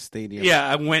at the stadium. Yeah,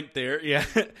 I went there. Yeah.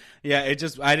 Yeah,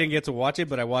 I didn't get to watch it,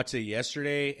 but I watched it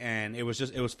yesterday, and it was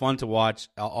fun to watch.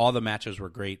 All the matches were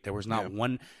great. There was not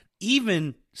one,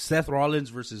 even Seth Rollins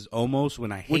versus Omos,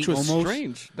 when I hate Which was Omos.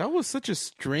 Strange. That was such a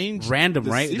strange random,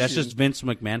 decision. Right? That's just Vince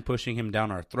McMahon pushing him down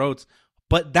our throats.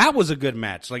 But that was a good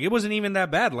match. Like, it wasn't even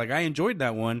that bad. Like, I enjoyed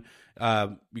that one.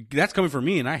 That's coming from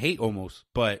me, and I hate Omos.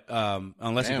 But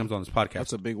unless he comes on this podcast.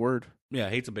 That's a big word. Yeah,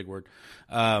 hate's a big word.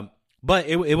 But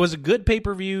it was a good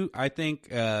pay-per-view. I think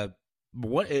up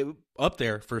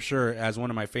there for sure as one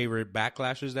of my favorite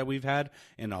backlashes that we've had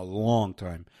in a long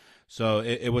time. So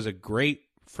it was a great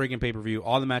freaking pay-per-view.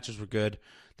 All the matches were good.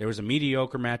 There was a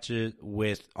mediocre match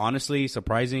with, honestly,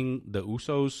 surprising, the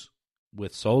Usos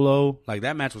with Solo. Like,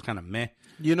 that match was kind of meh.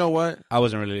 You know what? I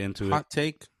wasn't really into it. Hot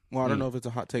take. Well, I don't know if it's a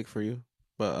hot take for you,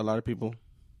 but a lot of people,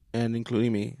 and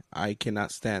including me, I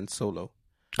cannot stand Solo.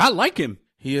 I like him.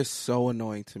 He is so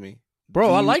annoying to me.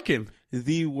 Bro, I like him.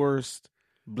 The worst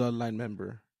Bloodline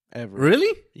member ever.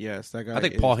 Really? Yes, that guy. I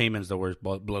think Paul Heyman's the worst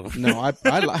Bloodline. No,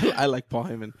 I like Paul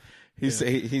Heyman.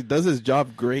 He does his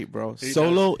job great, bro.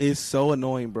 Solo is so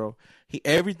annoying, bro.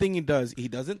 Everything he does, he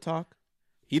doesn't talk.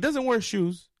 He doesn't wear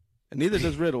shoes, and neither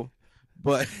does Riddle.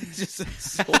 But it's just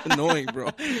so annoying, bro.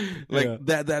 Like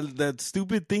that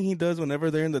stupid thing he does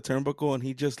whenever they're in the turnbuckle, and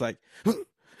he just like,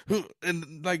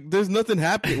 and like there's nothing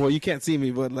happening. Well, you can't see me,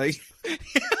 but like,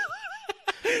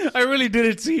 I really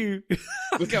didn't see you.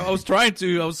 I was trying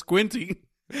to. I was squinting.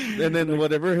 And then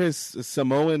whatever his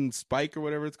Samoan spike or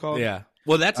whatever it's called. Yeah.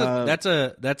 Well, that's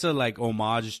a like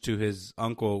homage to his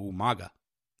uncle Umaga.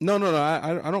 No.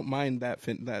 I don't mind that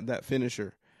that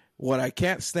finisher. What I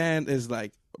can't stand is,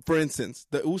 like, for instance,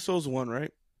 the Usos won,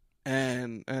 right?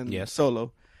 And yes.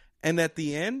 Solo. And at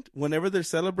the end, whenever they're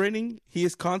celebrating, he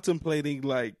is contemplating,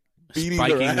 like, beating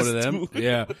spiking their ass one of them. too.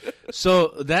 Yeah. So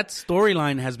that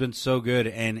storyline has been so good,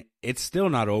 and it's still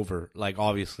not over. Like,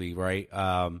 obviously, right?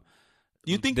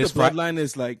 You think the bloodline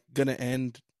is like gonna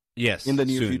end? Yes, in the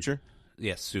near soon. future.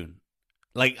 Yes, soon.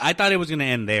 Like, I thought it was gonna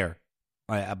end there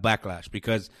at Backlash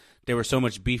because there was so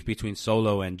much beef between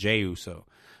Solo and Jey Uso.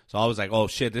 So I was like, oh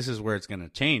shit, this is where it's gonna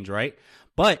change, right?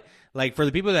 But like, for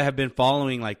the people that have been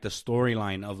following like the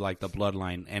storyline of like the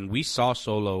bloodline, and we saw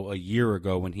Solo a year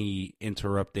ago when he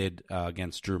interrupted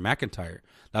against Drew McIntyre.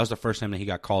 That was the first time that he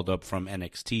got called up from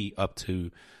NXT up to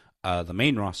the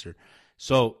main roster.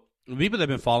 So the people that have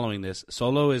been following this,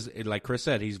 Solo is, like Chris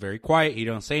said, he's very quiet. He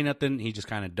don't say nothing. He just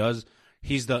kind of does.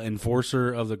 He's the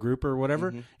enforcer of the group or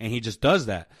whatever, and he just does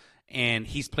that. And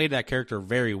he's played that character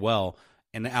very well.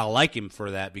 And I like him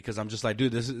for that because I'm just like,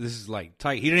 dude, this is like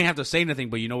tight. He didn't have to say anything,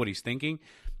 but you know what he's thinking.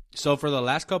 So for the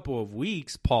last couple of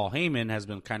weeks, Paul Heyman has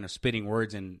been kind of spitting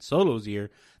words in Solo's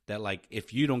ear that, like,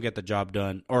 if you don't get the job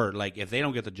done, or like if they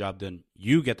don't get the job done,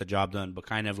 you get the job done, but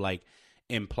kind of like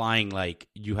implying like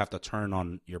you have to turn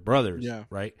on your brothers,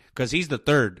 right? Because he's the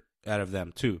third out of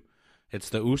them too. It's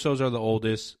the Usos are the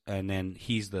oldest, and then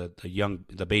he's the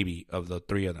baby of the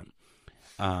three of them.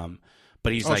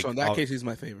 But he's like, so in that case, he's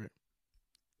my favorite.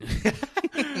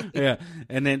 Yeah,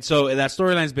 and then so that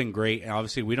storyline's been great, and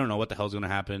obviously we don't know what the hell's gonna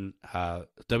happen.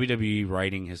 WWE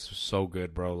writing is so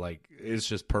good, bro. Like, it's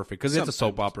just perfect because it's a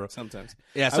soap opera. Sometimes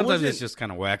it's just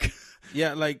kind of whack.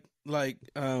 Yeah, like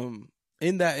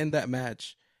in that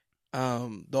match,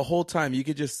 the whole time you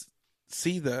could just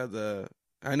see the.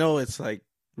 I know it's like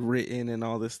written and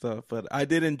all this stuff, but I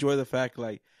did enjoy the fact,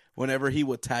 like, whenever he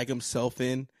would tag himself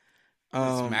in.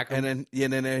 Smack him. And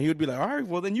then he would be like, all right,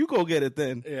 well, then you go get it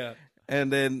then. Yeah.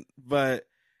 And then, but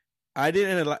I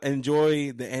didn't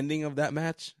enjoy the ending of that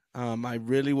match. I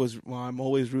really was, I'm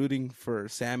always rooting for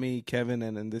Sammy, Kevin,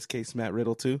 and in this case, Matt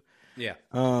Riddle too. Yeah.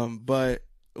 But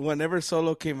whenever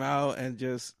Solo came out and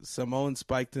just Samoan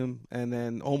spiked him, and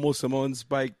then almost Samoan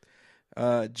spiked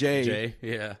Jey.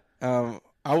 Yeah.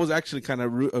 I was actually kind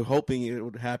of hoping it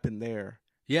would happen there.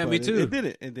 Yeah, but me too.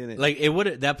 It didn't. Like,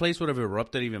 that place would have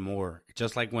erupted even more.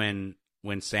 Just like when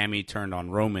Sammy turned on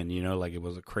Roman, you know, like, it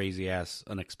was a crazy ass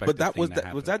unexpected. But was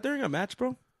that during a match,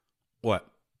 bro? What?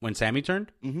 when Sammy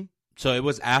turned. Mm-hmm. So it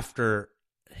was after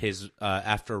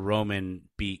after Roman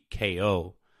beat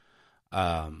KO.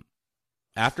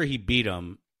 After he beat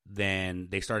him, then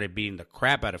they started beating the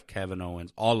crap out of Kevin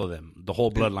Owens, all of them, the whole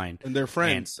bloodline, and they're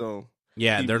friends. So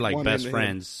yeah, they're like best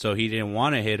friends. So he didn't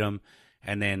want to hit him,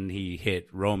 and then he hit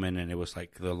Roman, and it was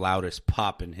like the loudest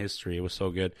pop in history. It was so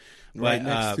good, right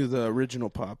next to the original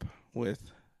pop with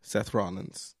Seth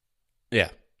Rollins. Yeah.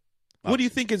 What do you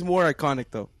think is more iconic,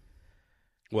 though?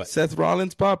 What? Seth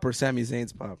Rollins' pop or Sami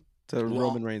Zayn's pop to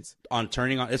Roman Reigns? On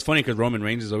turning on. It's funny because Roman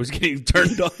Reigns is always getting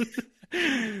turned on.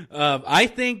 I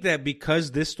think that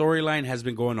because this storyline has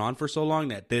been going on for so long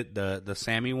that the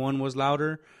Sami one was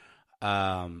louder.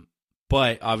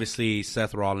 But obviously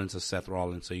Seth Rollins is Seth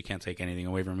Rollins, so you can't take anything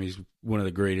away from him. He's one of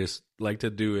the greatest to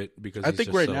do it because I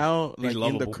think right now, like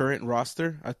in the current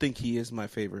roster, I think he is my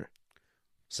favorite.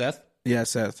 Seth? Yeah,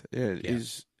 Seth. Yeah.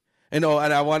 And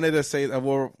I wanted to say that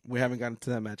we haven't gotten to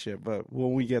that match yet, but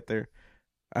when we get there,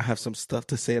 I have some stuff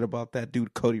to say about that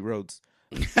dude, Cody Rhodes.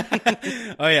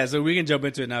 Oh yeah, so we can jump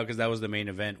into it now because that was the main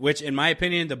event. Which, in my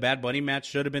opinion, the Bad Bunny match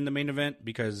should have been the main event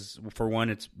because, for one,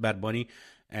 it's Bad Bunny,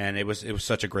 and it was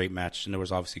such a great match, and there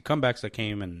was obviously comebacks that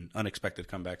came and unexpected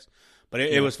comebacks, but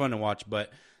it was fun to watch.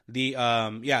 But the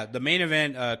main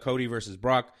event, Cody versus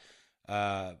Brock.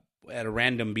 At a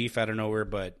random beef out of nowhere,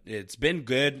 but it's been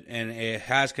good, and it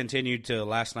has continued to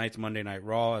last night's Monday Night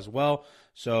Raw as well.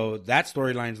 So that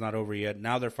storyline's not over yet.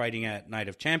 Now they're fighting at Night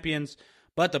of Champions,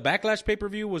 but the Backlash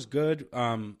pay-per-view was good.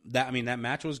 That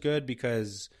match was good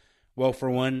because, well,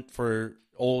 for one, for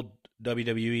old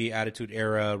WWE Attitude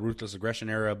Era, Ruthless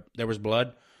Aggression Era, there was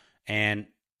blood, and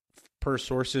per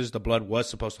sources, the blood was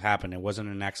supposed to happen. It wasn't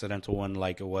an accidental one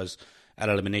like it was at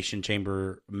Elimination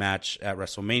Chamber match at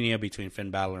WrestleMania between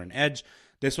Finn Balor and Edge.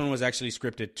 This one was actually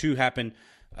scripted to happen,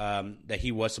 that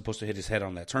he was supposed to hit his head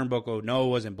on that turnbuckle. No, it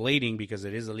wasn't blading because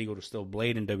it is illegal to still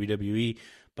blade in WWE,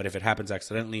 but if it happens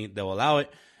accidentally, they'll allow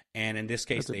it. And in this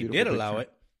case, they did allow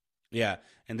it. Yeah,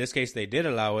 in this case, they did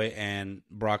allow it, and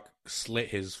Brock slit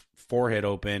his forehead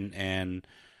open, and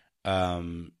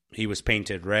he was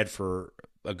painted red for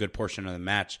a good portion of the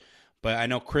match. But I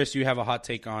know, Chris, you have a hot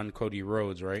take on Cody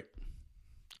Rhodes, right?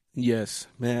 Yes,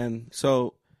 man.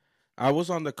 So I was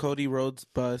on the Cody Rhodes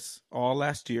bus all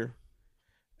last year,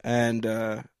 and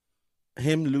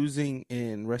him losing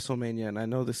in WrestleMania, and I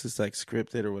know this is like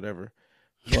scripted or whatever,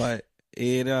 but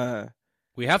it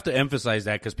we have to emphasize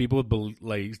that because people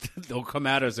they'll come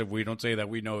at us if we don't say that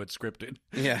we know it's scripted.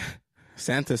 Yeah,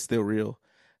 Santa's still real.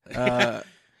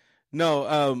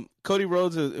 No, Cody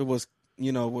Rhodes was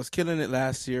killing it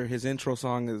last year. His intro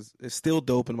song is still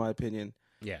dope in my opinion.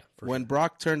 Yeah. When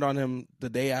Brock turned on him the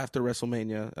day after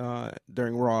WrestleMania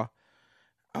during Raw,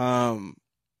 I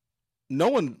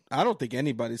don't think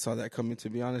anybody saw that coming, to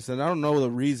be honest. And I don't know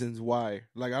the reasons why.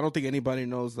 Like, I don't think anybody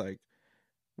knows, like,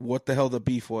 what the hell the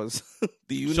beef was.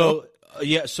 Do you know?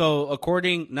 Yeah, so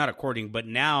but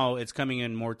now it's coming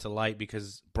in more to light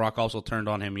because Brock also turned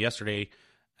on him yesterday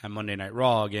at Monday Night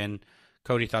Raw again.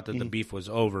 Cody thought that the beef was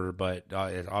over, but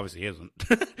it obviously isn't.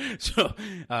 So,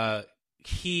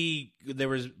 there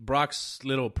was Brock's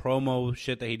little promo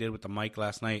shit that he did with the mic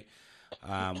last night,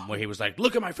 where he was like,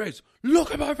 "Look at my face,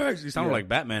 look at my face." He sounded like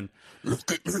Batman.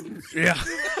 Look at me. Yeah.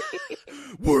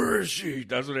 Where is she?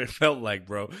 That's what it felt like,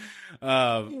 bro.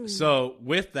 So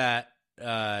with that,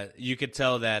 you could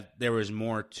tell that there was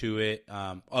more to it.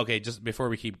 Okay, just before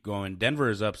we keep going, Denver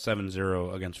is up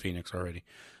 7-0 against Phoenix already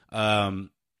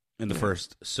in the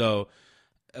first. So,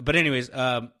 but anyways,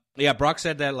 Brock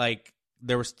said that like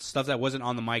there was stuff that wasn't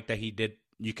on the mic that he did.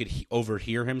 You could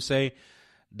overhear him say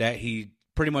that he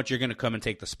pretty much you're going to come and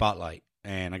take the spotlight,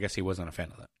 and I guess he wasn't a fan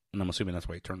of that, and I'm assuming that's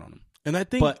why he turned on him. And I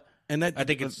think, I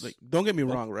think it's like, don't get me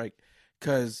wrong, right?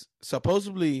 Because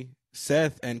supposedly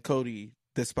Seth and Cody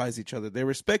despise each other. They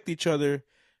respect each other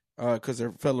because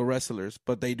they're fellow wrestlers,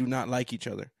 but they do not like each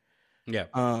other. Yeah.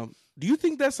 Do you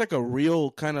think that's like a real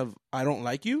kind of I don't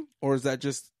like you, or is that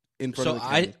just in front of the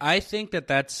camera? I think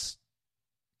that's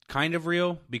kind of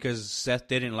real because Seth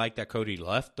didn't like that Cody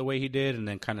left the way he did and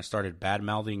then kind of started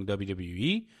bad-mouthing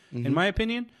WWE, in my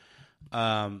opinion.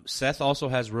 Seth also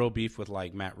has real beef with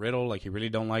like Matt Riddle. Like he really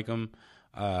don't like him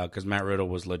because Matt Riddle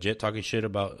was legit talking shit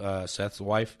about Seth's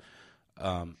wife.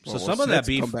 Some of that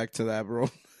beef... Come back to that, bro.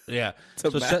 Yeah.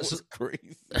 Matt was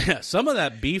crazy. Some of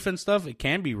that beef and stuff, it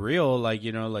can be real. Like,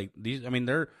 like these... I mean,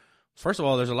 first of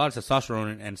all, there's a lot of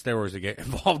testosterone and steroids that get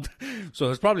involved. So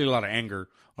there's probably a lot of anger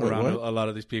around a lot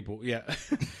of these people. Yeah.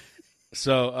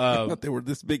 So I thought they were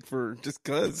this big for just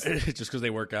because they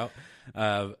work out.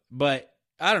 But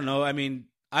I don't know. I mean,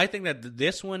 I think that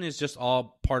this one is just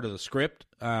all part of the script,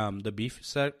 the beef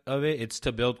set of it. It's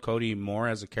to build Cody more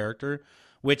as a character,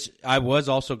 which I was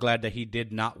also glad that he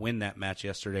did not win that match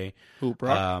yesterday. Who,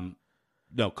 Brock?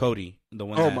 No, Cody, the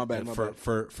one. Oh, that, my bad.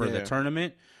 For the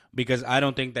tournament, because I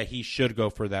don't think that he should go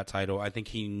for that title. I think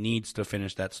he needs to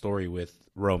finish that story with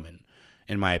Roman,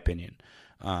 in my opinion.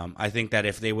 I think that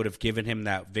if they would have given him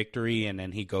that victory and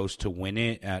then he goes to win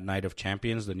it at Night of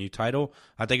Champions, the new title,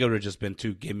 I think it would have just been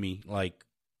too gimme, like,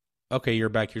 okay, you're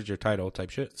back, here's your title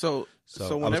type shit. So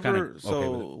whenever,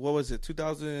 what was it,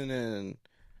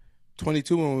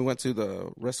 2022 when we went to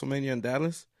the WrestleMania in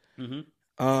Dallas?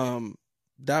 Mm-hmm.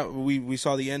 That we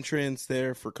saw the entrance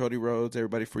there for Cody Rhodes.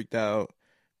 Everybody freaked out.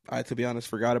 I, to be honest,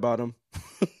 forgot about him.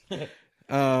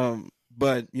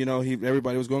 But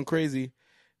everybody was going crazy.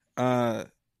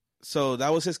 So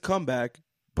that was his comeback,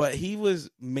 but he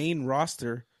was main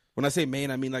roster. When I say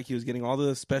main, I mean like he was getting all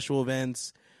the special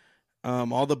events,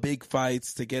 all the big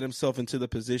fights to get himself into the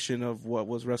position of what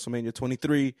was WrestleMania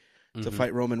 23 to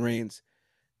fight Roman Reigns.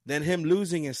 Then him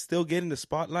losing and still getting the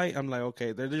spotlight, I'm like,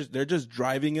 okay, they're just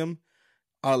driving him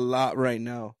a lot right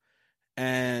now.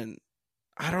 And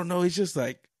I don't know, he's just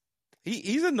like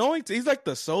he's annoying. He's like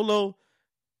the Solo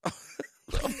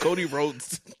of Cody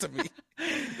Rhodes to me.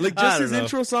 Like, just his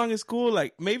intro song is cool.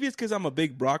 Like, maybe it's because I'm a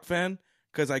big Brock fan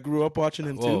because I grew up watching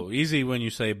him too. Whoa, easy when you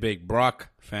say big Brock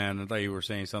fan. I thought you were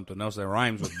saying something else that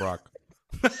rhymes with Brock.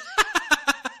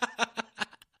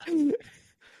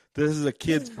 This is a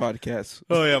kids podcast.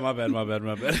 Oh yeah, my bad.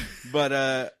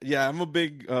 But yeah, I'm a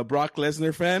big Brock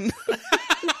Lesnar fan.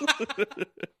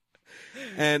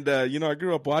 And I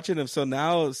grew up watching him, so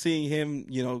now seeing him,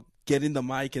 getting the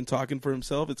mic and talking for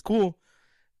himself, it's cool.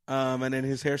 And then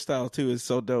his hairstyle too is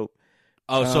so dope.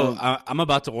 Oh, so I'm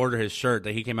about to order his shirt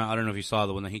that he came out. I don't know if you saw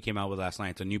the one that he came out with last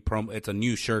night. It's a new It's a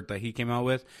new shirt that he came out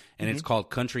with, and it's called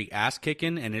Country Ass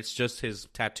Kicking, and it's just his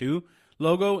tattoo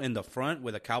logo in the front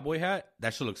with a cowboy hat.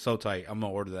 That should look so tight. I'm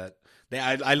gonna order that.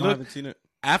 I haven't seen it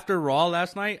after Raw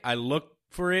last night. I looked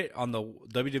for it on the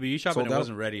WWE shop, and it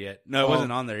wasn't ready yet. No, it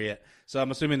wasn't on there yet. So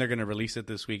I'm assuming they're gonna release it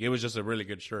this week. It was just a really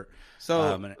good shirt.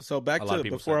 So back to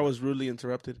before I was rudely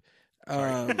interrupted.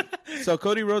 So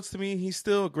Cody Rhodes, to me, he's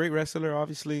still a great wrestler,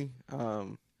 obviously,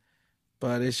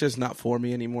 but it's just not for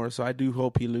me anymore. So I do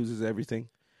hope he loses everything.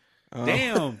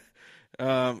 Damn.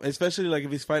 Especially like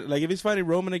if he's fighting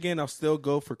Roman again, I'll still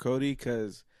go for Cody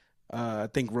because I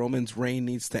think Roman's reign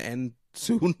needs to end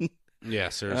soon. Yeah,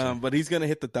 seriously. But he's gonna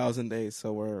hit the 1,000 days,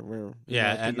 so we're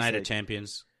at Night of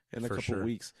Champions in a couple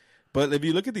weeks. But if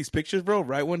you look at these pictures, bro,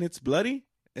 right when it's bloody,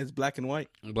 it's black and white.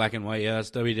 Black and white, yeah.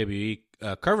 That's WWE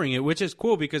covering it, which is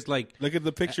cool because, like, look at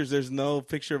the pictures. There's no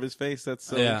picture of his face. That's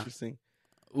so interesting.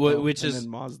 Which is then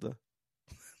Mazda.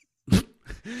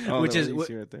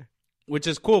 Which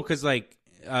is cool because, like,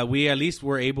 we at least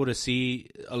were able to see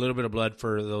a little bit of blood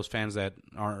for those fans that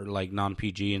are like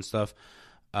non-PG and stuff.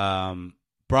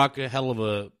 Brock, a hell of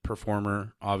a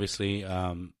performer, obviously.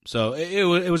 So it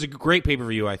was a great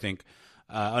pay-per-view, I think.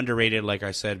 Underrated, like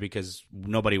I said, because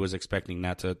nobody was expecting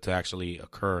that to actually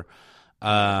occur.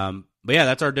 But yeah,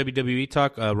 that's our WWE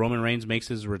talk. Roman Reigns makes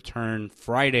his return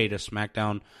Friday to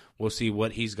SmackDown. We'll see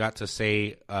what he's got to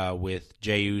say with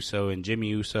Jey Uso and Jimmy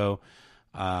Uso,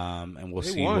 and we'll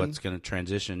see what's going to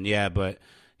transition. Yeah, but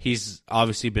he's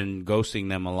obviously been ghosting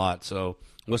them a lot, so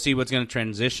we'll see what's going to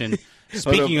transition.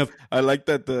 Speaking of, I like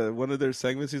that one of their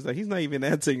segments, he's like, he's not even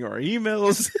answering our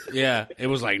emails. Yeah, it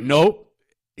was like, nope.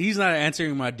 He's not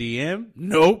answering my DM.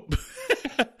 Nope.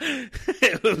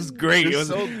 It was great. It was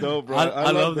so dope, bro.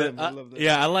 I love them.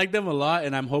 Yeah, I like them a lot,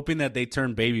 and I'm hoping that they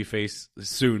turn babyface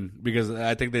soon because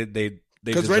I think they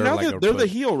because right now they're the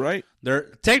heel, right? They're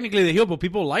technically the heel, but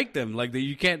people like them. Like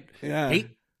you can't hate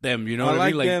them. You know what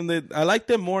I mean? Like, I like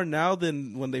them more now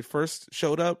than when they first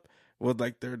showed up with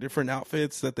like their different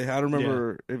outfits that they had. I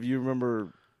remember if you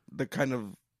remember the kind of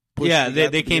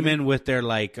they came in with their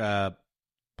like.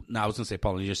 No, I was gonna say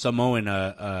Polynesian Samoan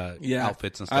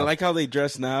outfits and stuff. I like how they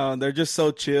dress now, and they're just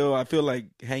so chill. I feel like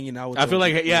hanging out with them.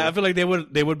 I feel like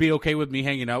they would be okay with me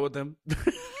hanging out with them.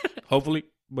 Hopefully,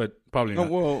 but probably not.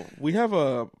 Well, we have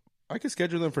I can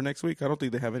schedule them for next week. I don't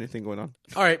think they have anything going on.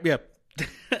 All right, yeah.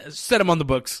 Set them on the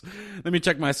books. Let me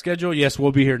check my schedule. Yes,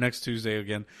 we'll be here next Tuesday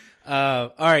again.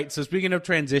 All right, so speaking of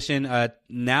transition,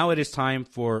 now it is time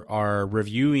for our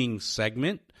reviewing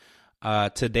segment.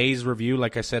 Today's review,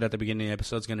 like I said at the beginning of the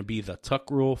episode, is going to be the Tuck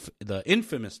Rule, the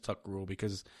infamous Tuck Rule,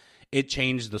 because it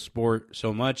changed the sport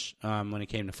so much when it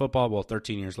came to football. Well,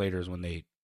 13 years later is when they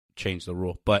changed the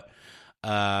rule. But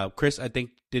Chris, I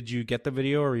think, did you get the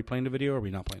video? Are we playing the video or are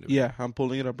we not playing the video? Yeah, I'm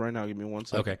pulling it up right now. Give me 1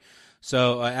 second. Okay.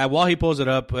 So while he pulls it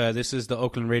up, this is the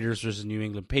Oakland Raiders versus New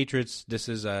England Patriots. This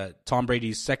is Tom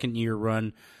Brady's second-year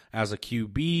run as a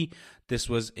QB. This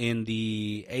was in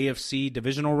the AFC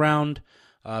divisional round.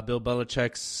 Bill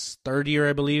Belichick's third year,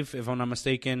 I believe, if I'm not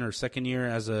mistaken, or second year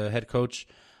as a head coach.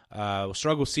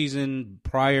 Struggle season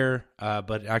prior,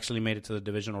 but actually made it to the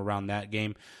divisional round that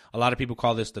game. A lot of people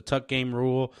call this the tuck game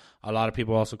rule. A lot of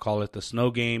people also call it the snow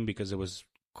game because it was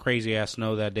crazy-ass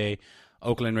snow that day.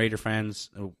 Oakland Raider fans,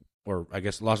 or I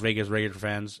guess Las Vegas Raider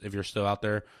fans, if you're still out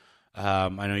there, I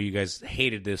know you guys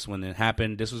hated this when it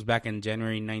happened. This was back in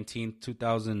January 19th,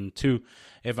 2002,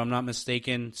 if I'm not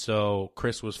mistaken. So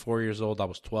Chris was 4 years old. I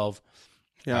was 12.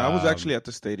 Yeah, I was actually at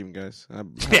the stadium, guys. I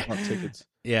bought tickets.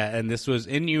 Yeah, and this was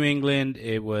in New England.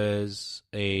 It was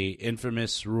a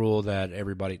infamous rule that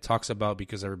everybody talks about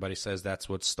because everybody says that's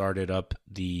what started up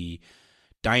the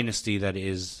dynasty that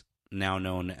is now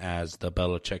known as the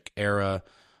Belichick era.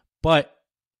 But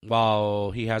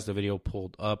while he has the video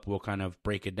pulled up, we'll kind of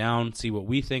break it down, see what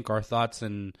we think, our thoughts,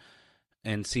 and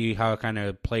see how it kind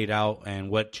of played out and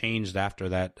what changed after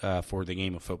that for the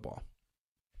game of football.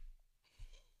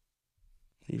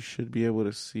 You should be able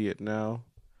to see it now.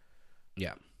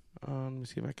 Yeah. Let me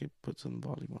see if I can put some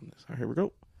volume on this. All right, here we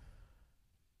go.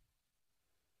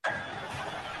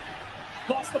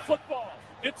 Lost the football.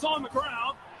 It's on the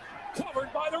ground.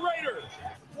 Covered by the Raiders.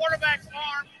 Quarterback's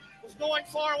arm was going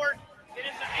forward. It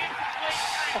is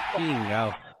an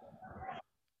incomplete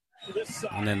pass.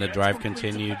 And then the drive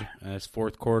continued. It's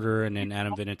fourth quarter, and then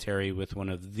Adam Vinatieri with one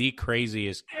of the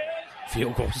craziest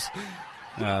field goals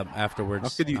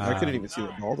afterwards. I couldn't even see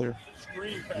the ball there.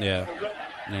 Yeah.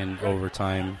 And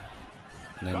overtime.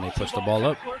 And then they push the ball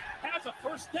up.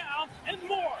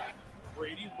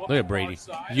 Look at Brady.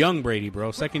 Young Brady,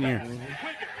 bro. Second year.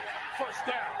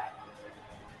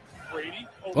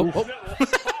 Oh.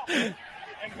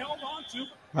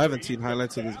 I haven't seen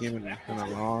highlights of this game in a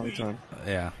long time.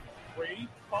 Yeah.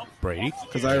 Brady?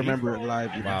 Because I remember it live.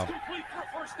 Wow.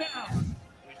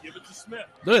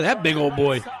 Look at that big old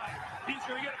boy.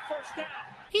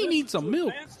 He needs some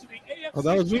milk. Oh,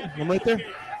 that was me. I'm right there.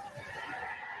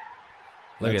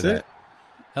 Look at that.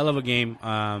 Hell of a game.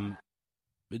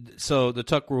 So the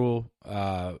tuck rule,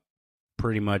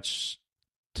 pretty much,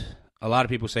 a lot of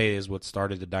people say is what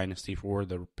started the dynasty for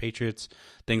the Patriots.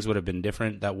 Things would have been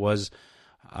different. That was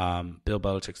Bill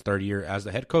Belichick's third year as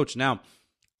the head coach. Now,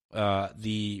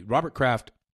 the Robert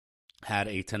Kraft had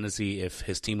a tendency, if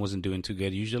his team wasn't doing too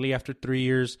good, usually after 3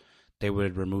 years, they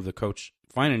would remove the coach,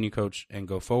 find a new coach, and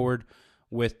go forward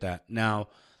with that. Now,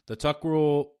 the tuck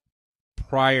rule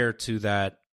prior to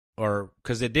that, or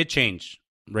because it did change,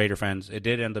 Raider fans, it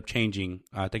did end up changing.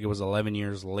 I think it was 11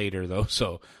 years later, though,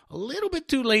 so a little bit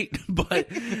too late. But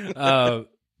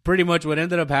pretty much what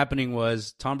ended up happening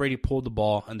was Tom Brady pulled the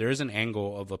ball, and there is an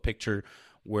angle of a picture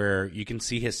where you can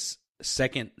see his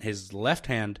left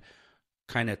hand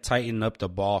kind of tighten up the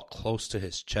ball close to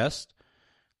his chest.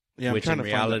 Yeah, which I'm trying in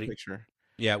to find reality, that picture.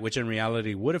 Yeah, which in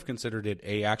reality would have considered it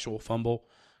a actual fumble.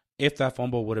 If that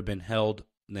fumble would have been held,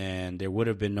 then there would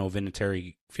have been no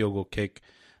Vinatieri field goal kick,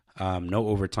 no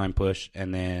overtime push,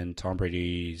 and then Tom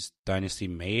Brady's dynasty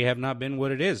may have not been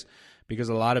what it is because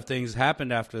a lot of things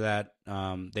happened after that.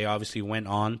 They obviously went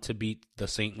on to beat the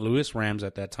St. Louis Rams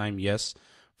at that time. Yes,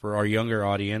 for our younger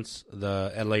audience,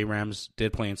 the LA Rams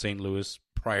did play in St. Louis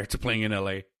prior to playing in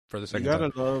LA for the second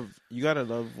time. You gotta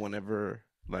love whenever,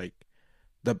 like,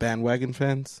 the bandwagon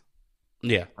fans.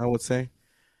 Yeah, I would say.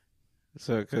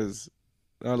 So, because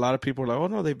a lot of people are like, "Oh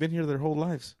no, they've been here their whole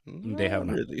lives." They have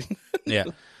not really. Yeah.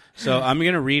 So I'm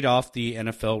gonna read off the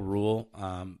NFL rule.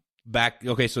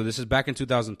 So this is back in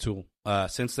 2002.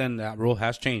 Since then, that rule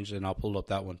has changed, and I'll pull up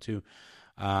that one too.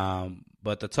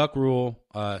 But the tuck rule,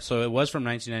 so it was from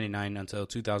 1999 until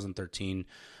 2013.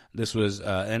 This was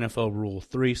NFL Rule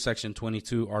 3, Section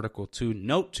 22, Article 2,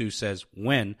 Note 2 says,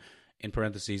 when, in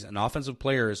parentheses, an offensive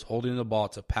player is holding the ball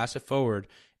to pass it forward,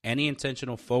 any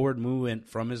intentional forward movement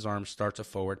from his arm starts a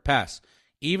forward pass,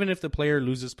 even if the player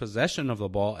loses possession of the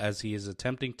ball as he is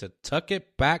attempting to tuck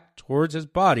it back towards his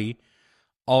body.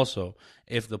 Also,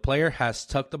 if the player has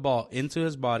tucked the ball into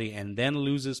his body and then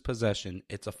loses possession,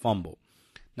 it's a fumble.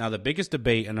 Now, the biggest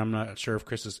debate, and I'm not sure if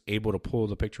Chris is able to pull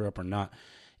the picture up or not,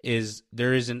 is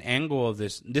there is an angle of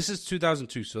this. This is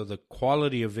 2002, so the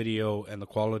quality of video and the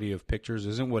quality of pictures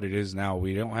isn't what it is now.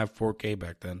 We don't have 4K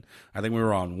back then. I think we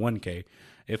were on 1K,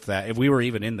 if we were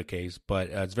even in the case. But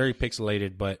it's very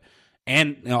pixelated.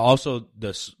 And also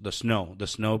the snow. The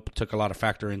snow took a lot of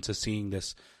factor into seeing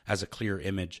this as a clear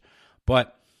image.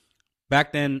 But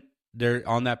back then, there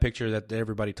on that picture that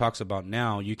everybody talks about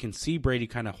now, you can see Brady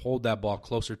kind of hold that ball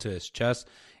closer to his chest,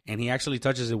 and he actually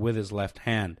touches it with his left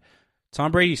hand.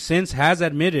 Tom Brady since has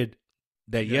admitted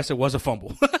that, yes, it was a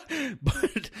fumble.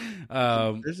 But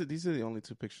these are the only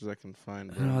two pictures I can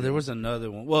find. No, there was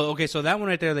another one. Well, okay, so that one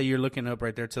right there that you're looking up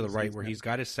right there to the right where he's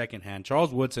got his second hand.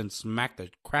 Charles Woodson smacked the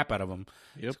crap out of him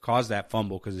to cause that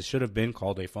fumble because it should have been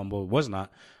called a fumble. It was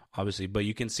not, obviously. But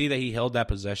you can see that he held that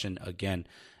possession again.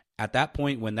 At that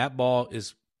point, when that ball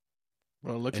is...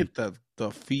 Bro, look at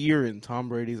the fear in Tom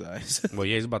Brady's eyes. Well,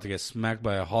 yeah, he's about to get smacked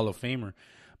by a Hall of Famer.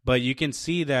 But you can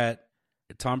see that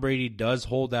Tom Brady does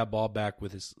hold that ball back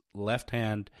with his left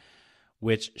hand,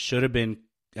 which should have been,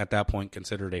 at that point,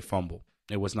 considered a fumble.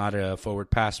 It was not a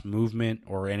forward pass movement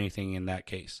or anything in that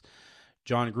case.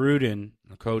 John Gruden,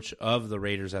 the coach of the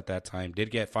Raiders at that time,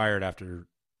 did get fired after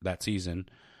that season.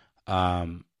 Not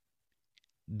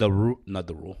the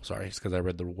rule, sorry, it's because I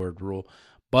read the word rule.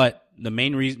 But the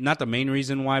main reason, not the main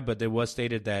reason why, but it was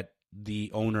stated that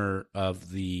the owner of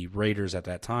the Raiders at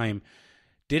that time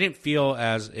didn't feel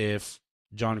as if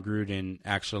John Gruden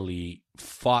actually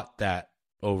fought that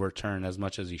overturn as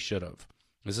much as he should have.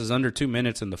 This is under 2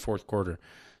 minutes in the fourth quarter,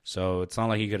 so it's not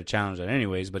like he could have challenged it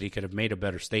anyways, but he could have made a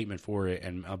better statement for it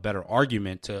and a better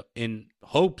argument to, in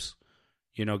hopes,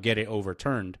 get it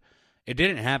overturned. It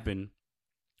didn't happen.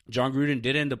 John Gruden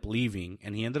did end up leaving,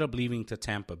 and he ended up leaving to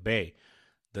Tampa Bay.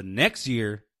 The next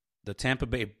year, the Tampa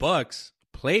Bay Bucks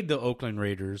played the Oakland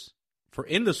Raiders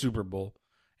in the Super Bowl,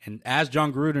 and as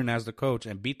John Gruden as the coach,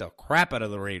 and beat the crap out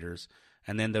of the Raiders.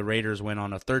 And then the Raiders went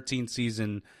on a 13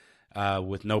 season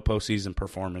with no postseason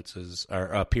performances or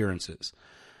appearances.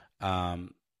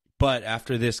 But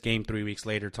after this game, 3 weeks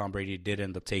later, Tom Brady did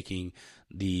end up taking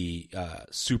the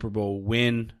Super Bowl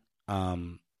win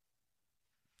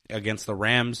against the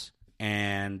Rams.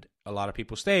 And a lot of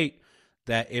people state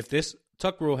that if this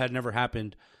tuck rule had never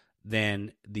happened,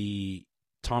 then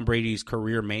Tom Brady's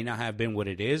career may not have been what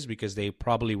it is, because they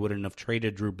probably wouldn't have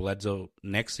traded Drew Bledsoe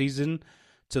next season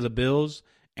to the Bills,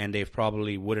 and they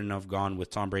probably wouldn't have gone with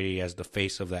Tom Brady as the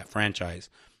face of that franchise.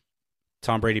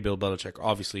 Tom Brady, Bill Belichick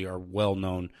obviously are well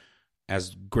known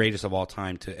as greatest of all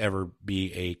time to ever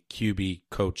be a QB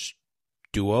coach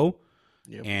duo.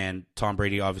 Yep. And Tom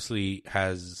Brady obviously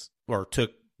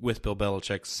took with Bill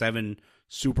Belichick 7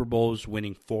 Super Bowls,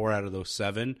 winning 4 out of those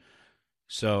 7.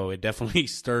 So it definitely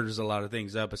stirs a lot of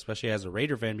things up, especially as a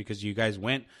Raider fan, because you guys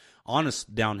went on a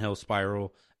downhill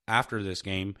spiral after this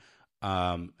game,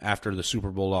 after the Super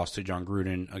Bowl loss to John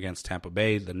Gruden against Tampa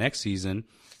Bay the next season,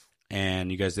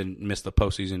 and you guys didn't miss the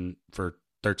postseason for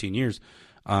 13 years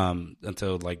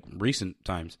until like recent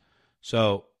times.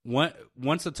 So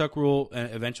once the tuck rule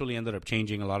eventually ended up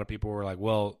changing, a lot of people were like,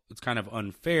 well, it's kind of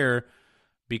unfair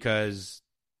because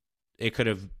it could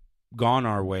have gone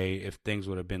our way if things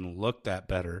would have been looked at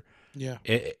better. Yeah.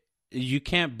 You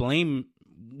can't blame.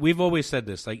 We've always said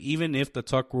this, like, even if the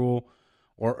tuck rule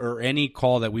or any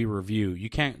call that we review, you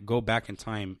can't go back in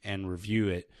time and review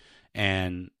it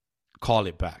and call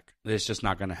it back. It's just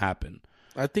not going to happen.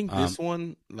 I think this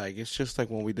one, like, it's just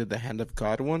like when we did the Hand of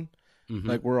God one,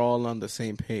 like, we're all on the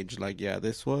same page. Like, yeah,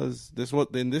 this was,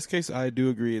 in this case, I do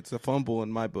agree. It's a fumble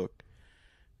in my book.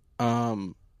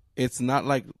 It's not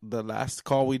like the last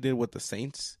call we did with the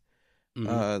Saints,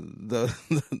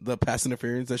 the pass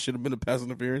interference. That should have been a pass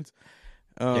interference,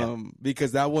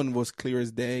 because that one was clear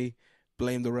as day.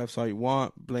 Blame the refs all you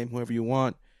want, blame whoever you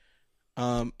want.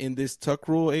 In this tuck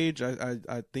rule age,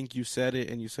 I think you said it,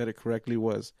 and you said it correctly,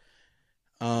 was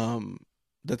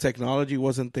the technology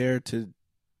wasn't there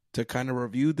to kind of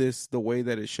review this the way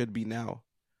that it should be now.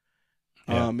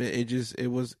 Yeah. It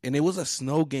was a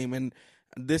snow game, and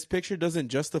this picture doesn't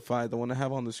justify, the one I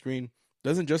have on the screen,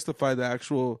 doesn't justify the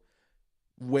actual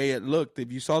way it looked.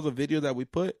 If you saw the video that we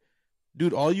put,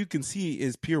 dude, all you can see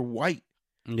is pure white.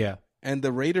 Yeah. And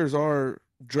the Raiders are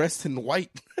dressed in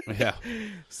white. Yeah.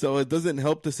 So it doesn't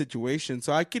help the situation.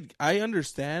 So I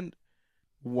understand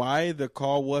why the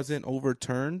call wasn't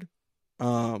overturned.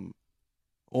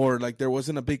 Or like there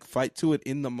wasn't a big fight to it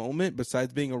in the moment.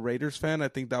 Besides being a Raiders fan, I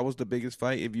think that was the biggest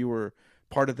fight if you were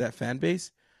part of that fan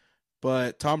base.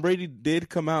 But Tom Brady did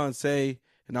come out and say,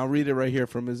 and I'll read it right here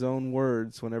from his own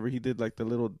words, whenever he did like the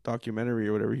little documentary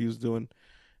or whatever he was doing.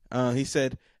 He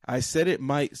said, "I said it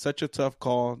might, such a tough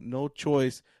call, no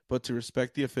choice but to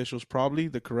respect the officials, probably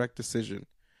the correct decision."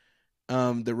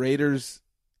 The Raiders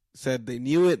said they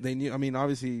knew it. They knew. I mean,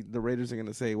 obviously the Raiders are going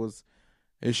to say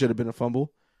it should have been a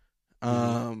fumble.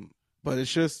 But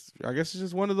it's just, I guess it's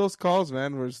just one of those calls,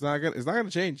 man, where it's not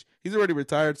gonna change. He's already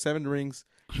retired, 7 rings,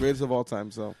 greatest of all time.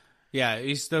 So yeah,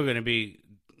 he's still gonna be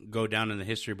go down in the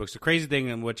history books. The crazy thing,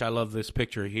 in which I love this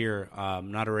picture here,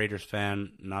 not a Raiders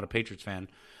fan, not a Patriots fan,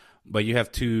 but you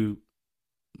have two,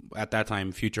 at that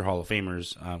time, future Hall of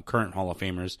Famers, current Hall of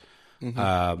Famers.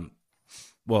 Mm-hmm.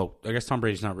 Well, I guess Tom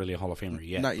Brady's not really a Hall of Famer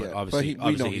yet. Not yet. Obviously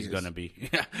he's going to be.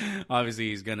 Obviously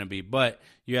he's going to be. But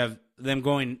you have them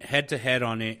going head-to-head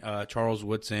on it. Charles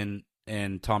Woodson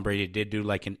and Tom Brady did do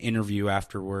like an interview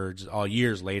afterwards, all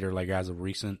years later, like as of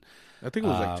recent. I think it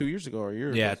was like 2 years ago or a year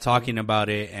ago. Yeah, talking about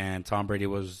it, and Tom Brady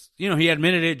was, he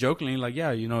admitted it jokingly, like,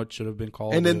 yeah, it should have been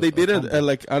called. And then they did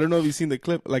like, I don't know if you've seen the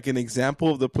clip, like an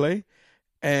example of the play,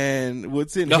 and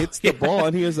Woodson hits the ball,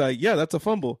 and he was like, yeah, that's a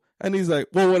fumble. And he's like,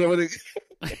 well, what? Let me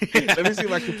see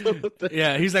if I can pull it.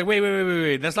 Yeah, he's like,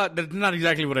 wait. That's not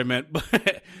exactly what I meant.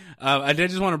 But I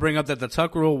did just want to bring up that the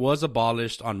tuck rule was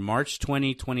abolished on March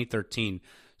 20, 2013.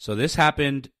 So this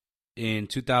happened in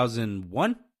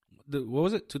 2001. What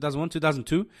was it? 2001,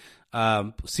 2002?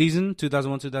 Season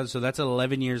 2001, 2000. So that's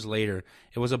 11 years later.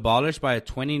 It was abolished by a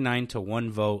 29-1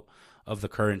 vote of the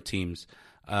current teams.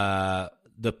 The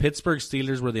Pittsburgh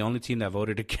Steelers were the only team that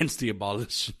voted against the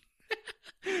abolition.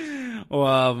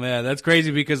 Wow, man, that's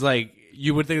crazy because, like,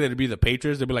 you would think that it'd be the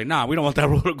Patriots. They'd be like, nah, we don't want that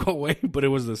rule to go away, but it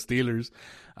was the Steelers.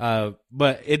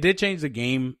 But it did change the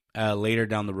game later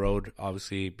down the road,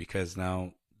 obviously, because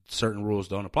now certain rules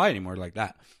don't apply anymore like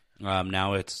that.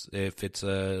 Now if it's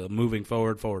a moving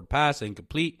forward pass,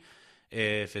 incomplete.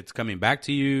 If it's coming back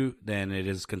to you, then it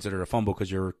is considered a fumble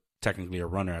because you're technically a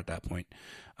runner at that point.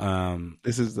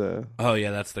 This is the... Oh, yeah,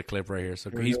 that's the clip right here.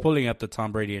 So he's pulling up the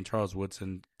Tom Brady and Charles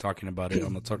Woodson talking about it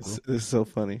on the tuck rule. This is so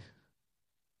funny.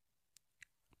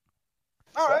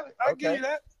 All right, I'll give you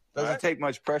that. Doesn't take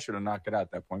much pressure to knock it out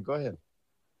at that point. Go ahead.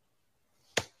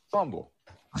 Fumble.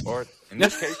 Or, in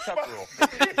this case, tuck rule. I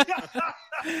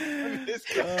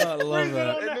love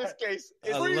that. In this case,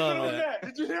 I love that.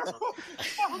 Did you hear?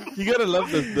 You gotta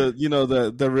love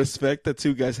the respect that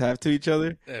two guys have to each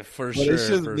other. For but sure. It's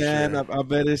just, man, sure. I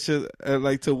bet it's just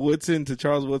like to Woodson, to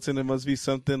Charles Woodson, it must be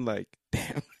something like,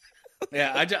 damn.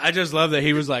 Yeah, I just love that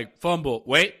he was like, fumble.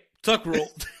 Wait, tuck rule.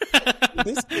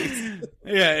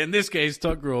 Yeah, in this case,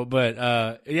 tuck rule. But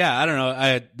yeah, I don't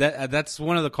know. That's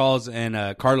one of the calls,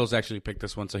 and Carlos actually picked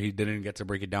this one, so he didn't get to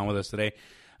break it down with us today.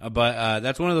 But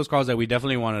that's one of those calls that we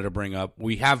definitely wanted to bring up.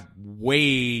 We have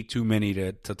way too many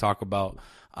to talk about,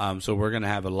 so we're going to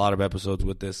have a lot of episodes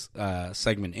with this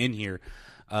segment in here.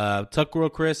 Tuck rule,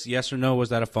 Chris, yes or no, was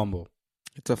that a fumble?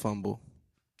 It's a fumble.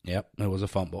 Yep, it was a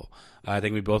fumble. I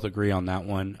think we both agree on that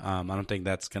one. I don't think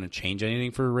that's going to change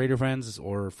anything for Raider fans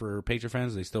or for Patriot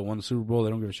fans. They still won the Super Bowl. They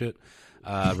don't give a shit.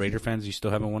 Raider fans, you still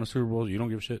haven't won a Super Bowl. You don't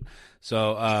give a shit.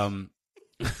 So,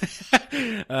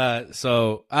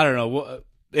 so I don't know.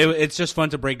 It's just fun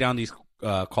to break down these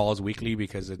calls weekly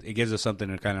because it gives us something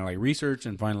to kind of like research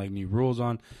and find like new rules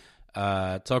on.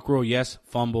 Tuck rule, yes.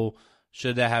 Fumble.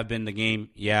 Should that have been the game?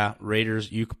 Yeah.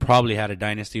 Raiders, you probably had a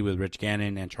dynasty with Rich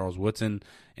Gannon and Charles Woodson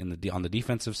on the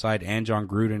defensive side and John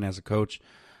Gruden as a coach.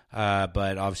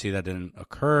 But obviously that didn't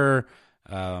occur.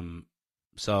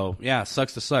 So, yeah,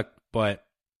 sucks to suck. But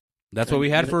that's what we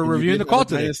had for reviewing the call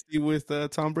today. Dynasty with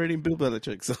Tom Brady and Bill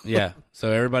Belichick. So. Yeah.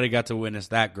 So everybody got to witness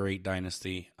that great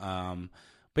dynasty. But,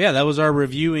 yeah, that was our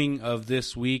reviewing of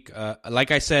this week.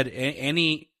 Like I said,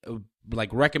 any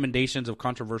like recommendations of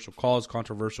controversial calls,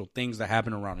 controversial things that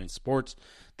happen around in sports,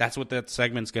 that's what that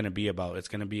segment's going to be about. It's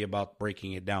going to be about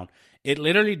breaking it down. It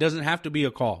literally doesn't have to be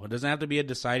a call. It doesn't have to be a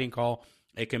deciding call.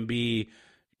 It can be,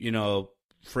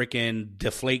 freaking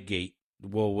Deflategate.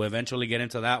 We'll eventually get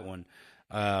into that one.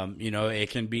 It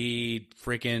can be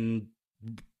freaking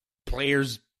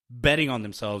players betting on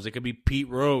themselves. It could be Pete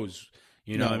Rose.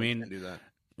 You know what I mean? We can't do that.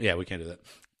 Yeah, we can't do that.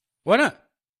 Why not?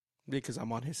 Because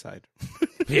I'm on his side.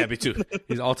 Yeah, me too.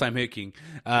 He's all-time hit king.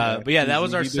 But yeah, that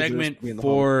was our segment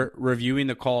for reviewing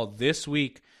the call this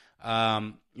week.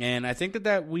 And I think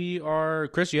that we are...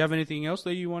 Chris, you have anything else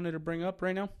that you wanted to bring up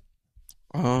right now?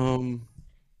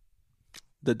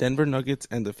 The Denver Nuggets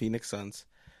and the Phoenix Suns.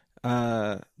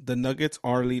 The Nuggets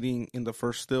are leading in the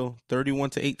first still,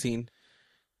 31-18.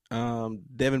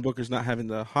 Devin Booker's not having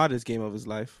the hottest game of his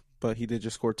life, but he did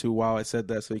just score 2. Wow, I said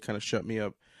that, so he kind of shut me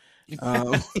up.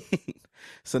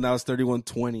 So now it's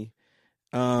 31-20.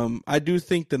 I do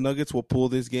think the Nuggets will pull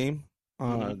this game.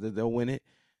 They'll win it.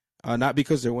 Not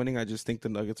because they're winning. I just think the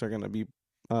Nuggets are going to be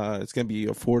it's going to be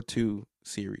a 4-2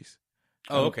 series.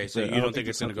 Oh, okay. So you don't think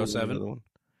it's going to go 7?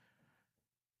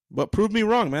 But prove me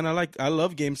wrong, man. I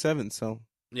love Game 7. So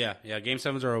yeah. Game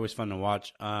 7s are always fun to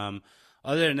watch. Other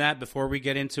than that, before we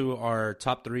get into our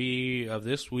top 3 of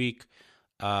this week,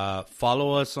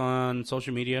 follow us on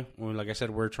social media. Like I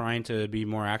said, we're trying to be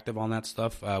more active on that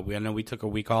stuff. I know we took a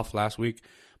week off last week,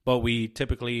 but we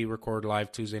typically record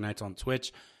live Tuesday nights on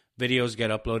Twitch. Videos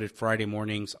get uploaded Friday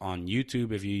mornings on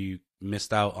YouTube. If you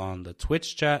missed out on the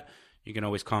Twitch chat, you can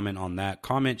always comment on that.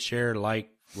 Comment, share, like,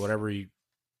 whatever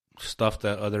stuff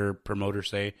that other promoters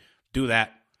say. Do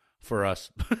that for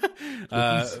us.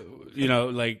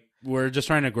 We're just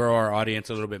trying to grow our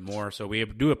audience a little bit more. So we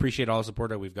do appreciate all the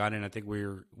support that we've gotten. I think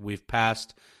we've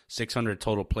passed 600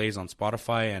 total plays on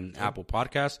Spotify and Apple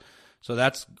Podcasts. So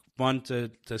that's fun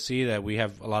to see that we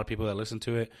have a lot of people that listen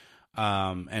to it.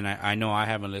 And I know I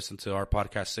haven't listened to our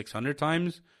podcast 600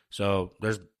 times. So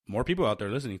there's more people out there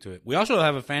listening to it. We also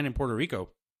have a fan in Puerto Rico.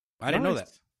 I didn't know that.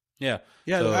 Yeah.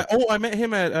 Yeah. I met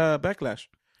him at Backlash.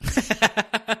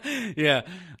 Yeah.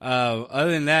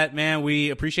 Other than that, man, we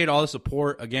appreciate all the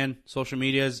support. Again, social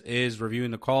medias is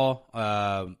Reviewing the Call,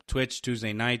 Twitch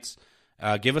Tuesday nights.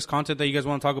 Give us content that you guys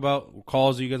want to talk about,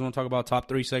 calls that you guys want to talk about, top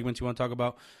 3 segments you want to talk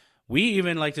about. We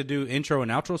even like to do intro and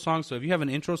outro songs. So if you have an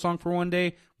intro song for one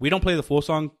day, we don't play the full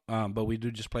song, but we do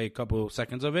just play a couple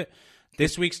seconds of it.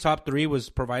 This week's top 3 was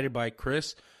provided by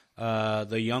Chris,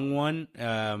 the young one.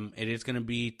 It is going to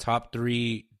be top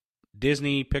 3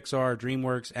 Disney, Pixar,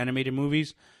 DreamWorks animated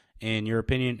movies. In your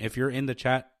opinion, if you're in the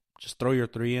chat, just throw your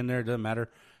 3 in there. It doesn't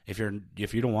matter. If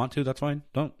you don't want to, that's fine.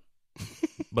 Don't.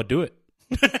 But do it.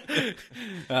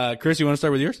 Chris, you want to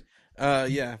start with yours?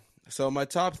 Yeah. So my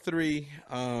top 3,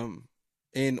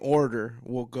 in order,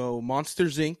 will go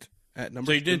Monsters Inc. at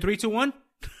number. So you did 3, 2, 1.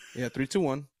 Yeah, 3, 2,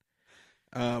 1.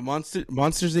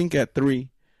 Monsters Inc. at 3.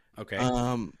 Okay.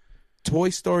 Toy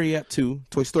Story at 2.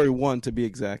 Toy Story 1 to be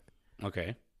exact.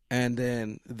 Okay. And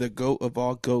then the goat of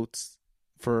all goats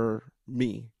for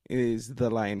me is the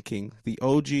Lion King, the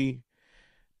OG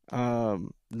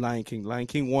Lion King. Lion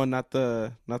King 1, not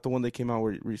the one that came out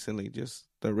recently, just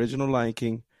the original Lion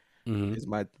King is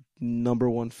my number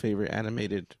 1 favorite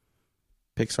animated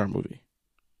Pixar movie.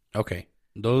 Okay,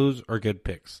 those are good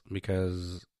picks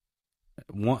because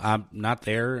I'm not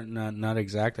there, not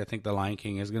exact. I think the Lion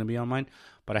King is going to be on mine,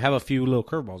 but I have a few little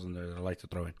curveballs in there that I like to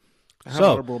throw in. I have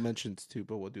honorable mentions too,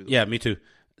 but we'll do that. Yeah, me too.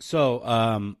 So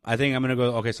I think I'm going to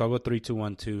go, okay, so I'll go 3, 2,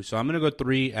 1, 2. So I'm going to go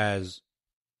 3 as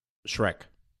Shrek.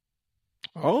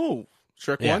 Oh,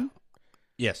 Shrek 1?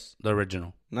 Yes, the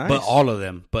original. Nice. But all of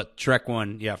them. But Shrek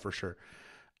 1, yeah, for sure.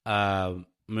 I'm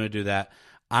going to do that.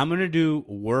 I'm going to do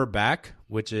We're Back,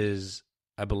 which is,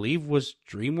 I believe, was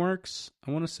DreamWorks,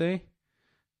 I want to say.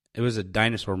 It was a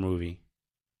dinosaur movie.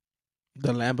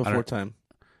 The Land Before Time.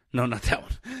 No, not that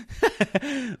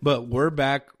one. But We're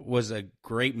Back was a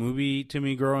great movie to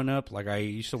me growing up. Like, I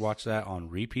used to watch that on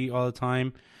repeat all the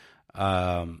time.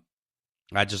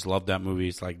 I just love that movie.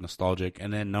 It's like nostalgic.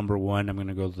 And then number 1, I'm going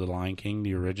to go to The Lion King,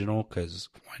 the original, because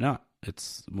why not?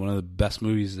 It's one of the best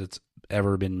movies that's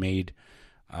ever been made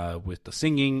with the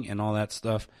singing and all that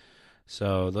stuff.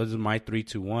 So those are my 3,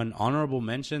 2, 1. Honorable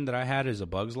mention that I had is A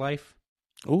Bug's Life.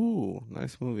 Ooh,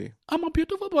 nice movie. I'm a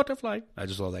beautiful butterfly. I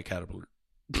just love that caterpillar.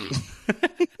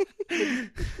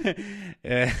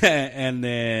 And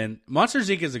then Monsters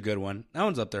Inc. is a good one. That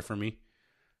one's up there for me.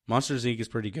 Monsters Inc. is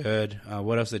pretty good.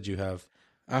 What else did you have?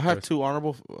 I have 2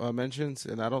 honorable mentions,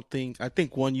 and I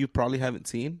think one you probably haven't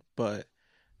seen, but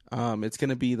it's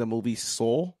gonna be the movie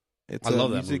Soul. I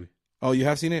love that movie. Oh, you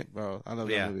have seen it? Oh, I love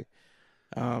that movie.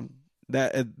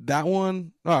 That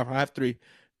one. Oh, I have 3.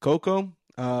 Coco.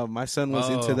 My son was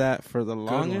into that for the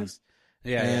longest.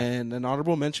 Yeah, and an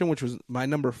honorable mention, which was my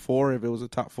number 4, if it was a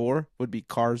top 4, would be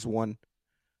Cars 1.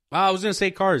 I was gonna say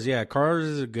Cars. Yeah, Cars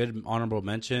is a good honorable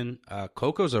mention.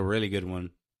 Coco's a really good one,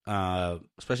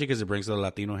 especially because it brings the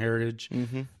Latino heritage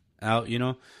out. You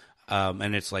know,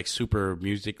 and it's like super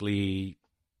musically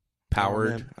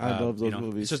powered. Oh, I love those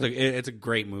movies. It's just it's a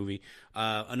great movie.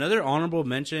 Another honorable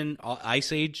mention: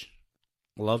 Ice Age.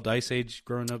 Loved Ice Age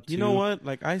growing up too. You know what?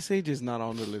 Like Ice Age is not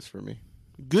on the list for me.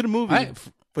 Good movie,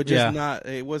 but just not.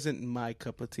 It wasn't my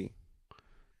cup of tea.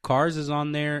 Cars is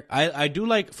on there. I do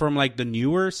like from like the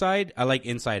newer side. I like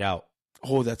Inside Out.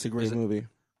 Oh, that's a great movie.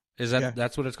 Is that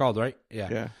that's what it's called, right?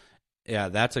 Yeah.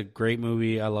 That's a great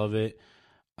movie. I love it.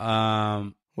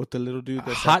 With the little dude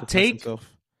that hot take. Himself.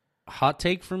 Hot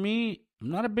take for me.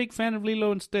 I'm not a big fan of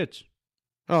Lilo and Stitch.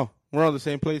 Oh, we're on the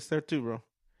same place there too, bro.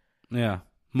 Yeah,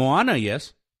 Moana,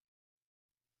 yes.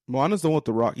 Moana's the one with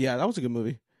the rock. Yeah, that was a good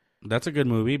movie. That's a good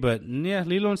movie, but yeah,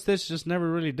 Lilo and Stitch just never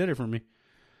really did it for me.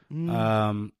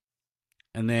 And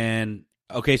then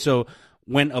so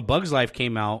when A Bug's Life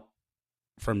came out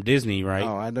from Disney, right?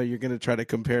 Oh, I know you're gonna try to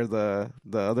compare the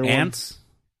other Ants.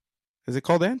 Is it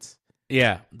called Ants?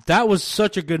 Yeah, that was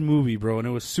such a good movie, bro, and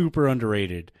it was super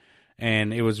underrated,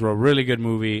 and it was a really good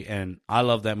movie, and I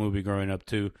loved that movie growing up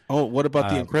too. Oh, what about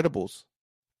The Incredibles?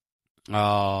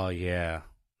 Oh yeah,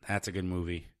 that's a good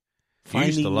movie. You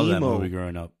used to love that movie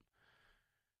growing up.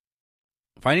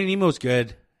 Finding Nemo is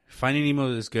good. Finding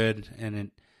Nemo is good.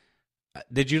 And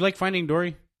did you like Finding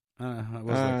Dory? I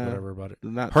was like whatever about it.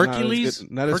 Hercules?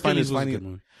 Not as fun as Finding. Good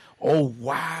movie. Oh,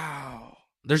 wow.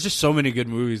 There's just so many good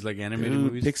movies, like animated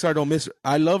movies. Pixar don't miss.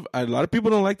 A lot of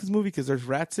people don't like this movie because there's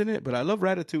rats in it, but I love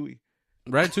Ratatouille.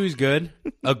 Ratatouille's good.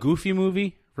 A Goofy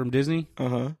movie from Disney.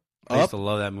 Uh-huh. I used to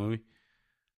love that movie.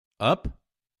 Up?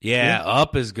 Yeah,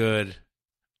 Up is good.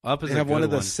 Up is a good one. They have one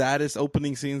of the saddest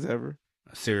opening scenes ever.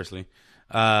 Seriously.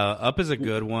 Up is a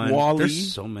good one. WALL-E.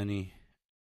 There's so many.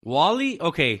 WALL-E?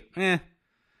 Okay.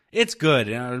 It's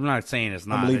good. I'm not saying it's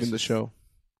not. I'm leaving the show.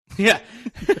 Yeah.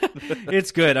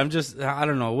 It's good. I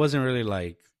don't know. It wasn't really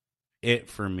like it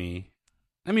for me.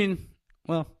 I mean,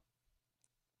 well,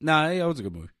 it was a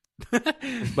good movie.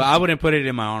 But I wouldn't put it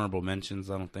in my honorable mentions,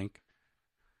 I don't think.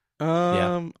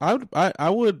 I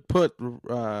would put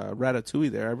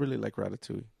Ratatouille there. I really like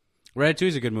Ratatouille.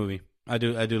 Ratatouille's a good movie. I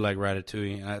do like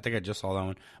Ratatouille. I think I just saw that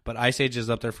one. But Ice Age is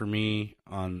up there for me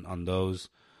on those.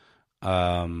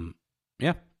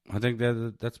 Yeah, I think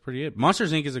that's pretty it.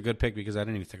 Monsters Inc. is a good pick because I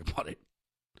didn't even think about it.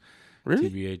 Really?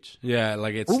 TBH. Yeah,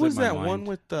 like it's. What was that one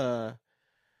with the?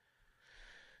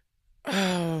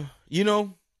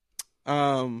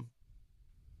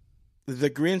 The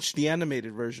Grinch, the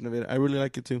animated version of it. I really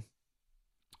like it too.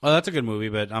 Oh, that's a good movie,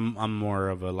 but I'm more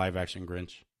of a live action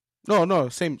Grinch. No,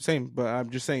 same. But I'm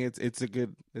just saying it's a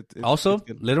good. Also, it's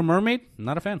good. Little Mermaid,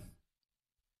 not a fan.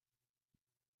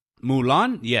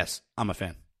 Mulan, yes, I'm a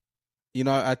fan.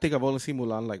 I think I've only seen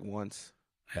Mulan like once.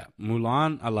 Yeah,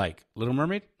 Mulan, I like. Little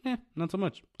Mermaid, not so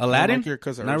much. Aladdin,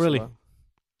 not really.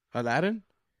 Aladdin,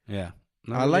 yeah,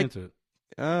 I like into it.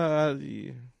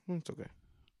 It's okay.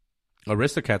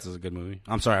 Aristocats is a good movie.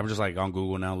 I'm sorry, I'm just like on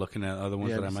Google now looking at other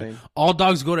ones that I might. Same. All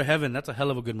Dogs Go to Heaven. That's a hell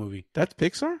of a good movie. That's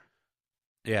Pixar?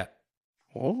 Yeah.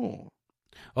 Oh,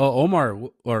 Omar,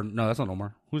 or no, that's not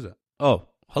Omar. Who's that? Oh,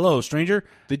 hello, stranger.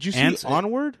 Did you see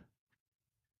Onward?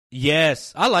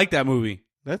 Yes, I like that movie.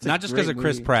 That's not just because of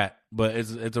Chris Pratt, but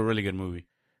it's a really good movie.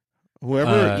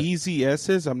 Whoever Easy S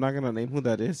is, I'm not gonna name who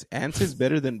that is. Ants is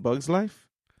better than Bug's Life.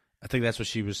 I think that's what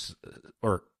she was,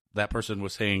 or that person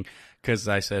was saying, because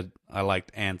I said I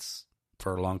liked Ants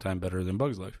for a long time better than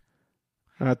Bug's Life.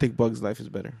 I think Bug's Life is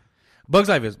better. Bug's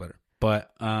Life is better.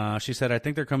 But she said, I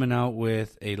think they're coming out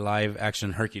with a live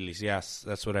action Hercules. Yes,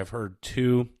 that's what I've heard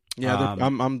too. Yeah,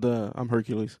 I'm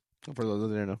Hercules. For those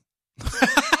that don't know.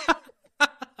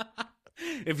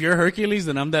 If you're Hercules,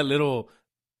 then I'm that little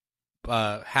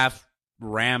half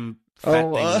ram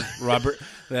fat thing, Robert.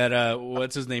 That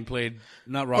what's his name played?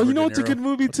 Not Robert. Oh, you know what's a good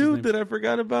movie too that I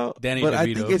forgot about? Danny but DeVito.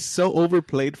 I think it's so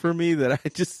overplayed for me that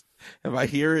if I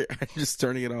hear it, I'm just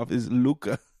turning it off. Is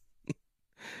Luca?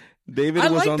 David I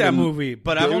was like on that movie,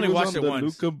 but I've only watched it once.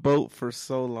 Luca boat for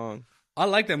so long. I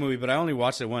like that movie, but I only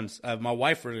watched it once. My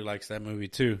wife really likes that movie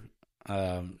too.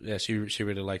 Yeah, she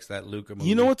really likes that Luca movie.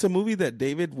 You know what's a movie that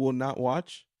David will not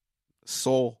watch?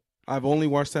 Soul. I've only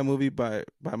watched that movie by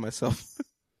myself.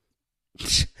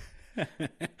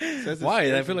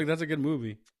 Why? I feel like that's a good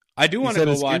movie. I do want to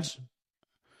go watch.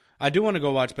 I do want to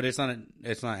go watch, but it's not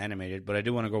animated. But I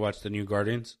do want to go watch the new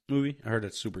Guardians movie. I heard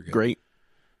it's super good. Great.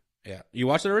 Yeah, you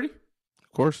watched it already?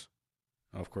 Of course.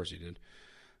 Oh, of course you did.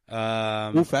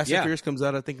 Fast and Furious comes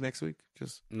out, I think, next week.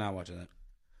 Just not watching that.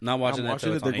 Not watching that.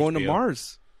 They're going to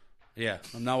Mars. Yeah,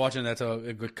 I'm not watching that till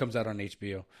it comes out on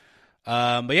HBO.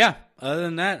 But yeah, other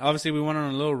than that, obviously we went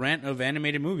on a little rant of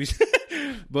animated movies.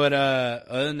 But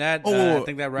other than that, I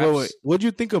think that wraps. Wait. What did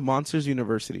you think of Monsters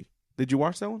University? Did you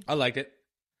watch that one? I liked it.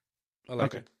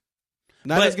 It.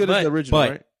 Not as good as the original,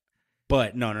 right?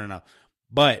 But no.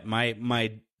 But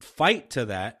my fight to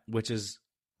that, which is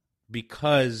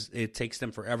because it takes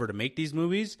them forever to make these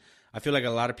movies, I feel like a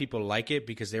lot of people like it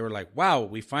because they were like, wow,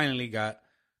 we finally got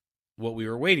what we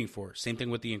were waiting for. Same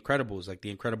thing with The Incredibles, like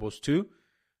The Incredibles 2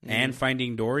 and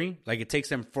Finding Dory. Like, it takes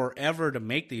them forever to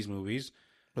make these movies.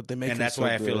 But they make them, and that's so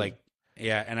why good. I feel like,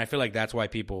 and I feel like that's why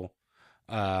people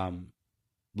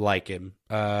like him.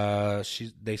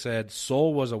 They said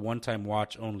Soul was a one-time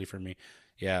watch only for me.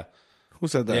 Yeah. Who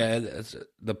said that? Yeah, it's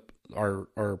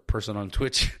our person on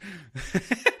Twitch.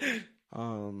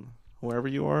 Wherever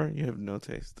you are, you have no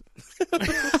taste.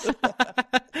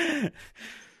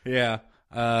 Yeah.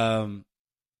 Well,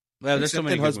 there's so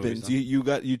many good husbands.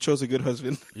 Movies, you chose a good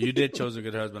husband. You did chose a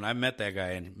good husband. I met that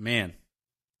guy, and man,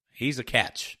 he's a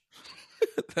catch.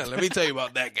 Let me tell you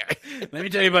about that guy.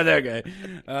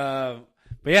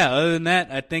 But yeah, other than that,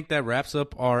 I think that wraps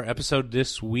up our episode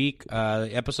this week.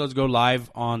 The episodes go live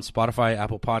on Spotify,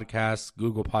 Apple Podcasts,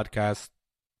 Google Podcasts,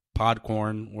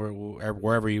 Podcorn, or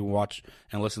wherever you watch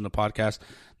and listen to podcasts.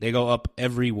 They go up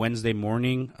every Wednesday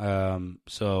morning.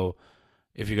 So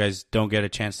if you guys don't get a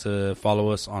chance to follow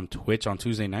us on Twitch on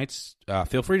Tuesday nights,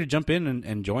 feel free to jump in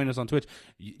and join us on Twitch.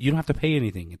 You don't have to pay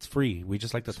anything. It's free. We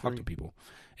just like to talk to people.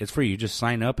 It's free. You just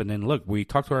sign up, and then look, we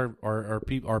talk to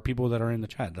our people that are in the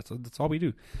chat. That's all we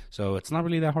do. So it's not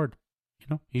really that hard.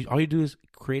 All you do is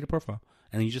create a profile,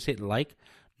 and then you just hit like,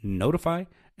 notify,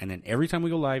 and then every time we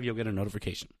go live, you'll get a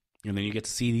notification. And then you get to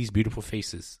see these beautiful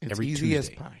faces every Tuesday. It's easy as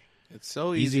pie. It's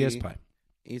so easy. Easy as pie.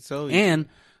 It's so easy. And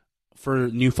for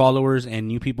new followers and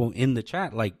new people in the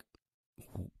chat, like,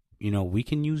 we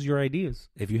can use your ideas.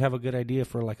 If you have a good idea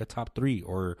for like a top 3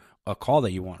 or a call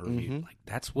that you want reviewed, like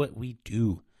that's what we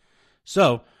do.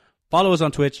 So follow us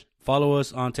on Twitch, follow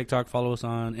us on TikTok, follow us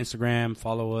on Instagram,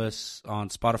 follow us on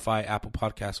Spotify, Apple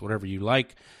Podcasts, whatever you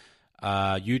like.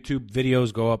 YouTube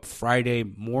videos go up Friday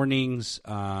mornings,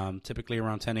 typically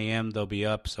around 10 a.m. They'll be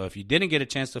up. So if you didn't get a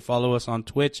chance to follow us on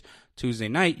Twitch Tuesday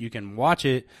night, you can watch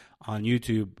it on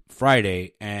YouTube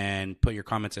Friday and put your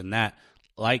comments in that.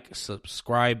 Like,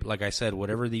 subscribe, like I said,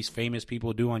 whatever these famous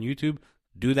people do on YouTube,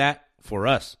 do that for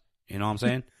us. You know what I'm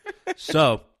saying?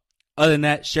 So, other than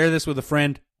that, share this with a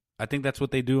friend. I think that's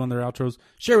what they do on their outros.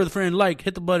 Share with a friend, like,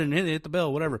 hit the button, hit the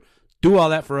bell, whatever. Do all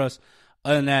that for us.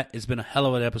 Other than that, it's been a hell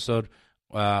of an episode.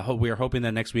 We are hoping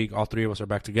that next week all 3 of us are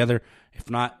back together.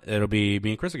 If not, it'll be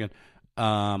me and Chris again.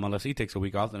 Unless he takes a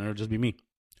week off, then it'll just be me.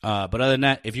 But other than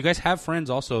that, if you guys have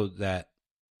friends also that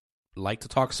like to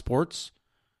talk sports,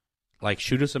 like,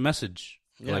 shoot us a message.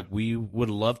 Yeah. Like, we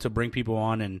would love to bring people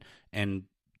on and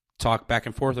talk back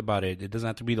and forth about it. It doesn't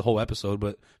have to be the whole episode,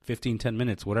 but 15, 10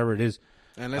 minutes, whatever it is.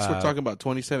 Unless we're talking about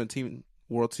 2017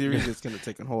 World Series, it's going to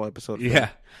take a whole episode. Yeah.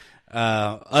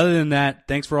 Other than that,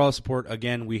 thanks for all the support.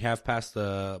 Again, we have passed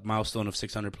the milestone of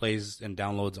 600 plays and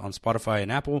downloads on Spotify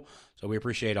and Apple, so we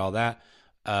appreciate all that.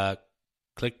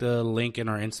 Click the link in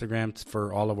our Instagram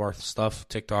for all of our stuff,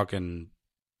 TikTok and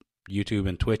YouTube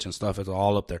and Twitch and stuff. It's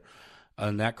all up there. Other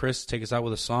than that, Chris, take us out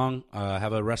with a song.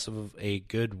 Have a rest of a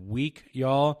good week,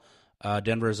 y'all.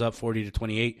 Denver is up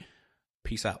 40-28.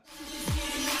 Peace out.